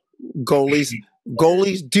 Goalies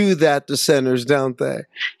do that to centers, don't they?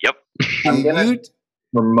 Yep. I'm gonna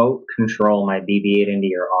remote control my BB-8 into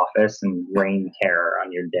your office and rain terror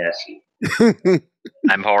on your desk.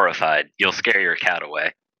 I'm horrified. You'll scare your cat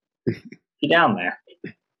away. She's down there.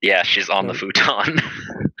 Yeah, she's on the futon.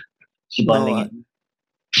 She's blending in.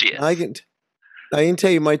 She is. I can tell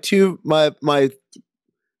you my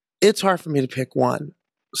it's hard for me to pick one.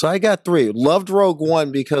 So I got 3. Loved Rogue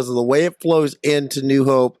One because of the way it flows into New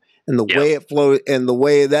Hope and the way it flows and the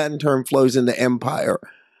way that in turn flows into Empire.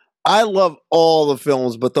 I love all the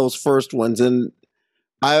films, but those first ones. And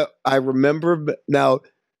I remember now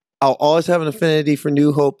I'll always have an affinity for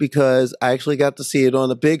New Hope because I actually got to see it on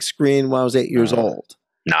a big screen when I was 8 years old.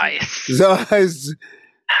 Nice. So I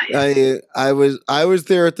was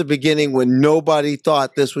there at the beginning when nobody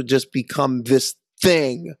thought this would just become this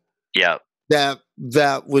thing. Yeah.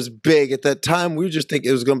 That was big. At that time, we were just thinking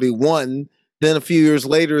it was going to be 1. Then a few years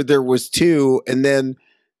later, there was 2. And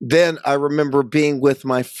then I remember being with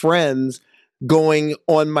my friends going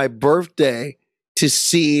on my birthday to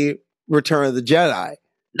see Return of the Jedi.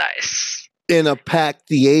 Nice. In a packed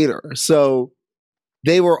theater. So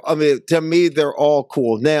to me, they're all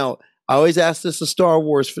cool. Now, I always ask this to Star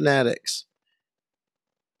Wars fanatics.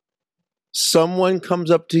 Someone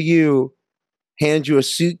comes up to you, hands you a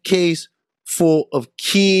suitcase full of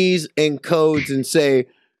keys and codes and say,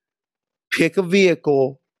 pick a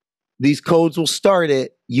vehicle. These codes will start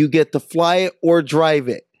it. You get to fly it or drive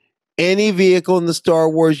it. Any vehicle in the Star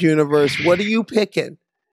Wars universe. What are you picking?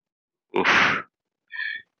 Oof.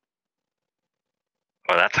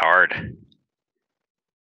 Well, that's hard.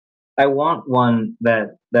 I want one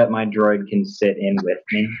that my droid can sit in with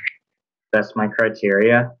me. That's my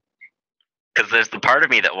criteria. Because there's the part of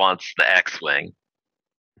me that wants the X-Wing.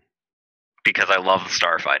 Because I love the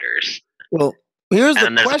Starfighters. Well, here's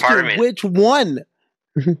And the there's a part of question: me- which one?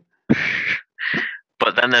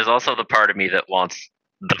 But then there's also the part of me that wants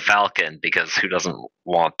the Falcon, because who doesn't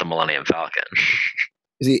want the Millennium Falcon?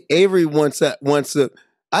 See, Avery wants that. Wants the.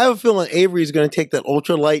 I have a feeling Avery is going to take that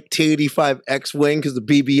ultralight T-85 X-wing because the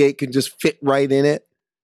BB-8 can just fit right in it.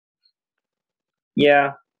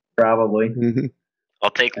 Yeah, probably. I'll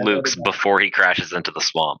take Luke's before he crashes into the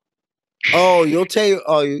swamp. Oh, you'll take.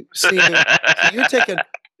 Oh, you're taking.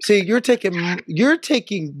 See, you're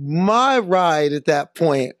taking my ride at that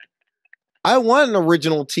point. I want an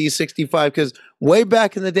original T-65 because way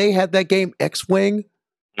back in the day had that game X-Wing.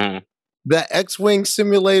 Mm. That X-Wing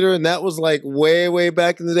simulator, and that was like way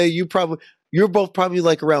back in the day. You're both probably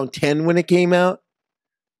like around 10 when it came out.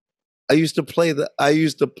 I used to play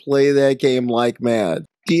that game like mad.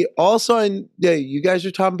 You guys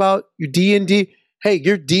are talking about your D&D. Hey,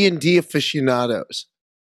 you're D&D aficionados.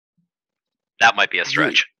 That might be a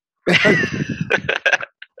stretch.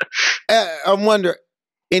 I wonder,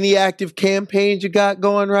 any active campaigns you got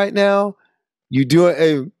going right now? You do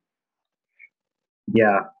it.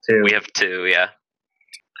 Yeah, too. We have 2, yeah.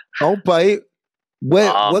 Oh, bite.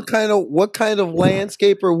 What kind of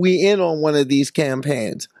landscape are we in on one of these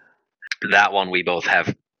campaigns? That one we both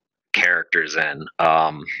have characters in.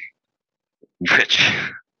 Which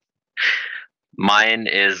mine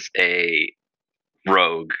is a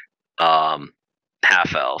rogue,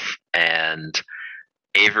 half elf, and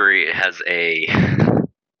Avery has a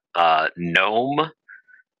gnome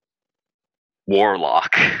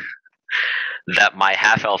warlock that my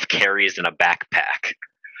half elf carries in a backpack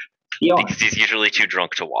Bjorn. because he's usually too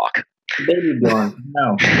drunk to walk. Baby Bjorn.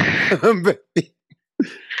 No.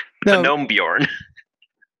 The gnome Bjorn.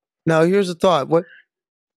 Now, here's a thought. What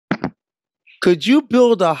could you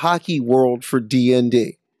build a hockey world for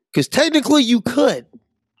D&D? Because technically you could.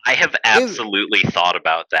 I have absolutely thought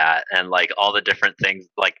about that, and like all the different things.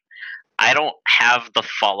 Like, I don't have the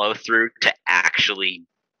follow through to actually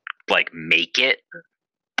like make it,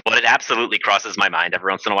 but it absolutely crosses my mind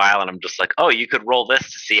every once in a while, and I'm just like, oh, you could roll this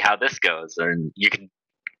to see how this goes, and you could,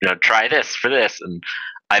 try this for this, and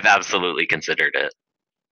I've absolutely considered it.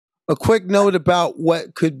 A quick note about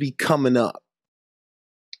what could be coming up.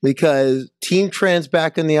 Because Team Trans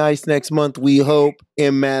back on the ice next month, we hope,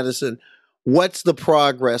 in Madison. What's the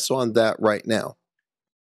progress on that right now?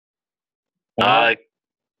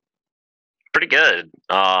 Pretty good.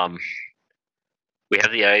 We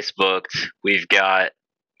have the ice booked. We've got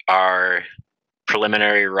our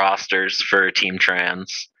preliminary rosters for Team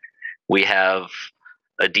Trans. We have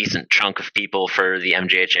a decent chunk of people for the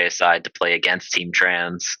MGHA side to play against Team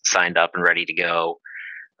Trans signed up and ready to go.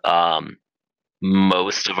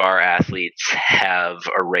 Most of our athletes have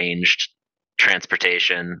arranged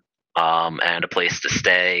transportation and a place to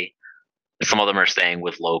stay. Some of them are staying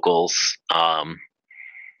with locals.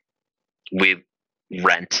 We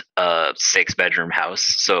rent a 6-bedroom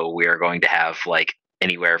house, so we are going to have like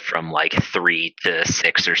anywhere from like 3 to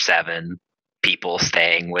 6 or 7 people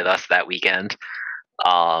staying with us that weekend.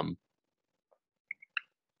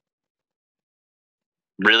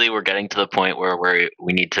 Really, we're getting to the point where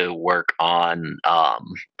we need to work on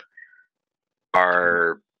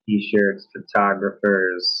our T-shirts,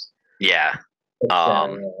 photographers. Yeah.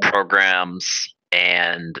 Programs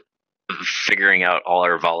and figuring out all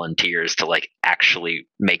our volunteers to like actually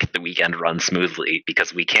make the weekend run smoothly,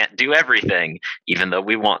 because we can't do everything even though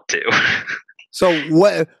we want to. So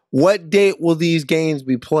what date will these games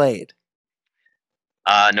be played?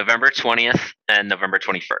 November 20th and November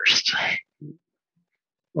 21st.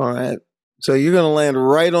 All right. So you're going to land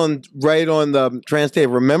right on the Trans Day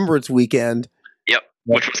of Remembrance weekend. Yep.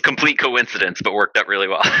 Which was complete coincidence, but worked out really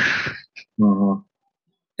well. Mm-hmm.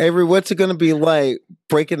 Avery, what's it going to be like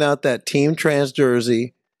breaking out that Team Trans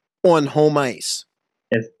jersey on home ice?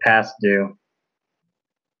 It's past due.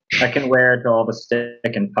 I can wear it to all the stick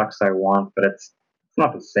and pucks I want, but it's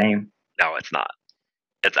not the same. No, it's not.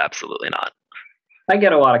 It's absolutely not. I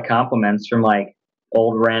get a lot of compliments from like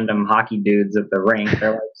old random hockey dudes at the rink.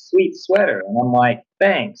 They're like, sweet sweater. And I'm like,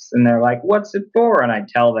 thanks. And they're like, what's it for? And I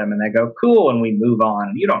tell them and they go, cool. And we move on.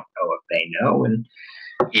 And you don't know if they know. And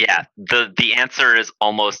yeah, the answer is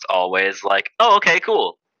almost always like, oh, okay,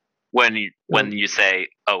 cool. When you say,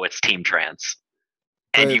 oh, it's Team Trans.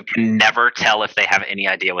 And Right. You can never tell if they have any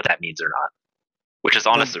idea what that means or not. Which is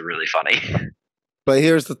honestly really funny. But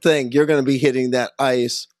here's the thing. You're going to be hitting that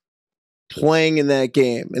ice, playing in that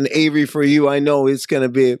game. And Avery, for you, I know it's going to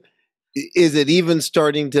be, is it even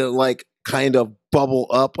starting to like kind of bubble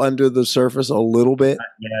up under the surface a little bit?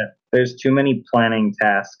 yeah, there's too many planning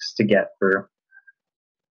tasks to get through.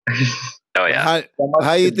 Oh, yeah.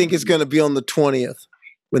 How do you think it's going to be on the 20th?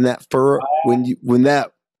 when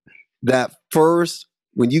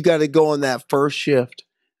you got to go on that first shift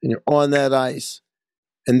and you're on that ice,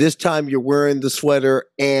 and this time you're wearing the sweater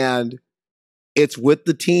and it's with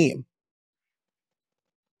the team.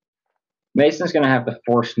 Mason's going to have to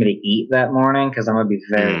force me to eat that morning because I'm going to be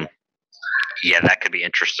very. Yeah, that could be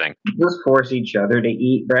interesting. Just force each other to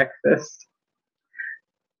eat breakfast.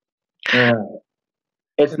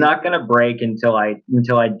 It's not going to break until I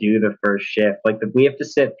do the first shift. Like we have to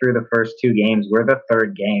sit through the first 2 games. We're the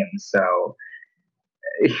 3rd game, so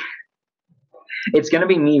it's going to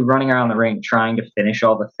be me running around the rink trying to finish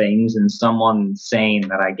all the things, and someone saying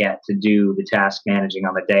that I get to do the task managing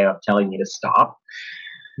on the day of telling me to stop.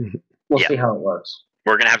 We'll see how it works.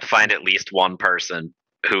 We're going to have to find at least one person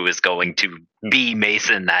who is going to be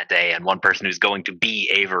Mason that day and one person who's going to be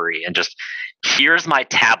Avery, and just, here's my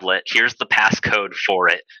tablet, here's the passcode for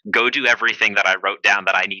it, go do everything that I wrote down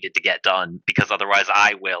that I needed to get done, because otherwise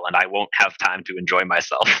I will and I won't have time to enjoy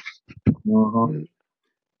myself.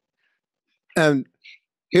 And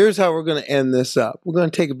here's how we're going to end this up. We're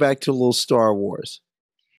going to take it back to a little Star Wars.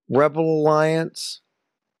 Rebel Alliance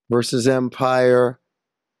versus Empire.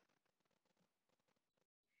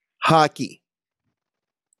 Hockey.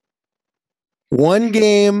 1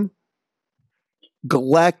 game,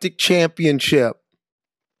 galactic championship.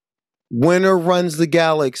 Winner runs the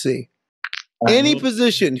galaxy. Any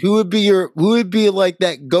position, who would be like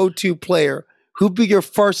that go-to player? Who'd be your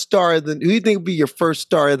first star? Who do you think would be your first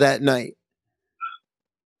star of that night?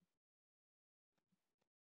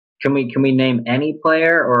 Can we name any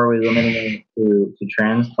player, or are we limiting it to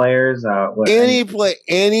trans players? Any player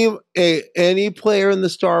in the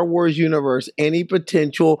Star Wars universe, any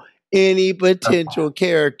potential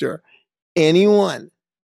character, anyone.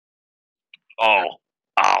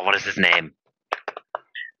 What is his name?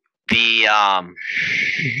 The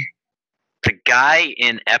guy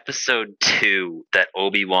in episode 2 that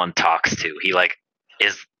Obi-Wan talks to. He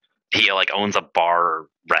owns a bar or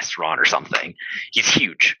restaurant or something. He's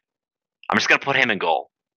huge. I'm just gonna put him in goal.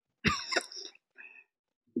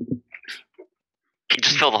 He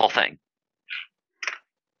just fill the whole thing.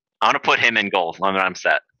 I'm gonna put him in goal. I'm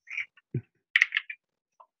set.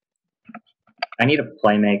 I need a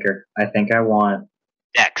playmaker. I think I want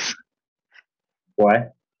Dex.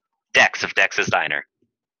 What? Dex of Dex's Diner.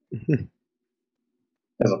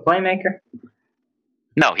 As a playmaker?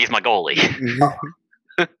 No, he's my goalie.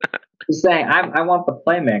 He's saying I want the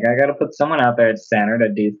playmaker. I got to put someone out there at center to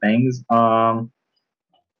do things. God,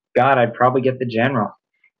 I'd probably get the general.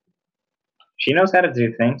 She knows how to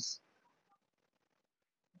do things.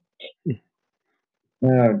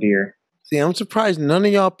 Oh dear. See, I'm surprised none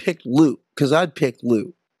of y'all picked Luke, because I'd pick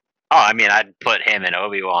Luke. I'd put him and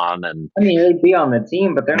Obi-Wan and. They'd be on the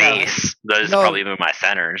team, but they're Mace. Those probably be my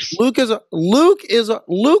centers. Luke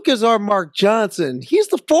is our Mark Johnson. He's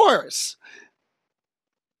the Force.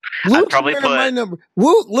 Luke's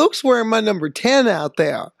wearing my number 10 out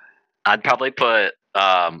there. I'd probably put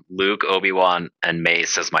Luke, Obi-Wan, and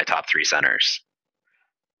Mace as my top 3 centers.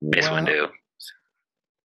 Mace Windu.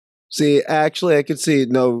 See, actually, I could see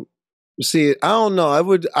it. No, see, I don't know.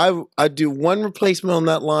 I'd do one replacement on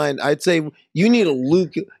that line. I'd say you need a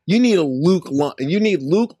Luke. You need Luke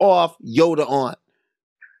off, Yoda on.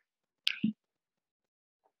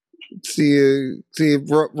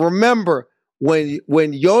 Remember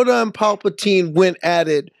when Yoda and Palpatine went at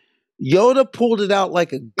it, Yoda pulled it out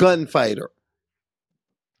like a gunfighter.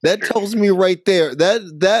 That tells me right there.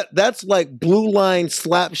 That's like blue line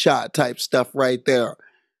slap shot type stuff right there.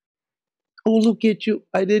 Oh, look at you.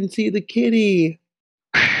 I didn't see the kitty.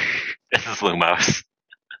 This is Lumos.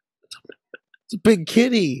 It's a big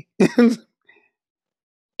kitty.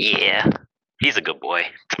 Yeah. He's a good boy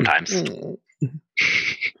sometimes. Until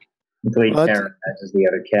he terrorizes the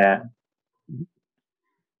other cat.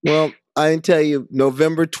 Well, I can tell you,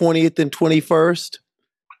 November 20th and 21st.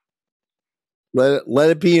 Let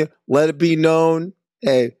it be known.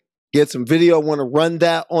 Hey, get some video. I want to run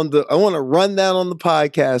that on the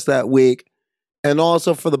podcast that week. And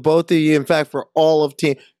also for the both of you, in fact, for all of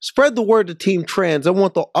team, spread the word to Team Trans. I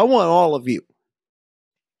want all of you.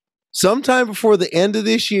 Sometime before the end of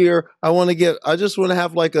this year, I just want to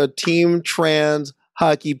have like a Team Trans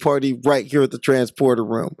hockey party right here at the Transporter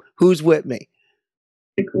Room. Who's with me?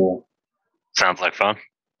 Pretty cool. Sounds like fun.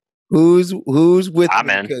 Who's with I'm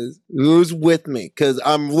me? in. Who's with me? Because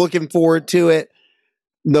I'm looking forward to it.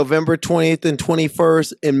 November 20th and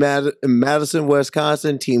 21st in Madison,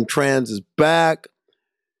 Wisconsin. Team Trans is back.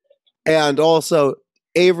 And also,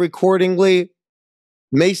 Avery Cordingley,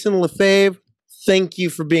 Mason Lefebvre, thank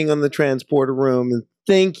you for being on the Transporter Room, and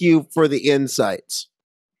thank you for the insights.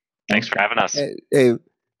 Thanks for having us. Hey,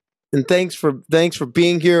 And thanks for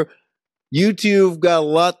being here. You two have got a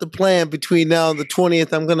lot to plan between now and the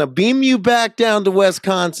 20th. I'm going to beam you back down to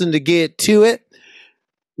Wisconsin to get to it.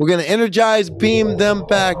 We're going to energize, beam them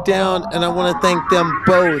back down, and I want to thank them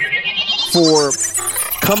both for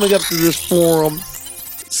coming up to this forum,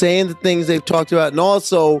 saying the things they've talked about, and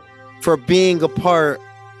also for being a part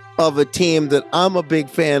of a team that I'm a big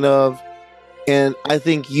fan of, and I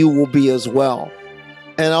think you will be as well.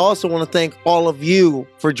 And I also want to thank all of you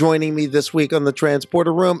for joining me this week on the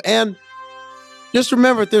Transporter Room. And just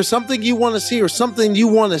remember, if there's something you want to see or something you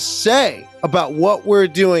want to say about what we're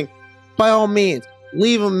doing, by all means,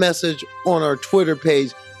 leave a message on our Twitter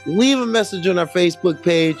page, leave a message on our Facebook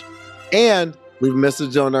page, and leave a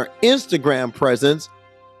message on our Instagram presence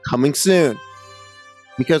coming soon.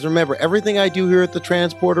 Because remember, everything I do here at the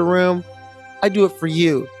Transporter Room, I do it for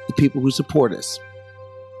you, the people who support us.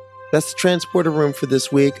 That's the Transporter Room for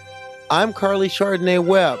this week. I'm Carly Chardonnay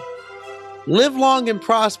Webb. Live long and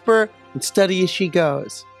prosper, and steady as she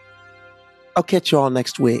goes. I'll catch you all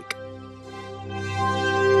next week.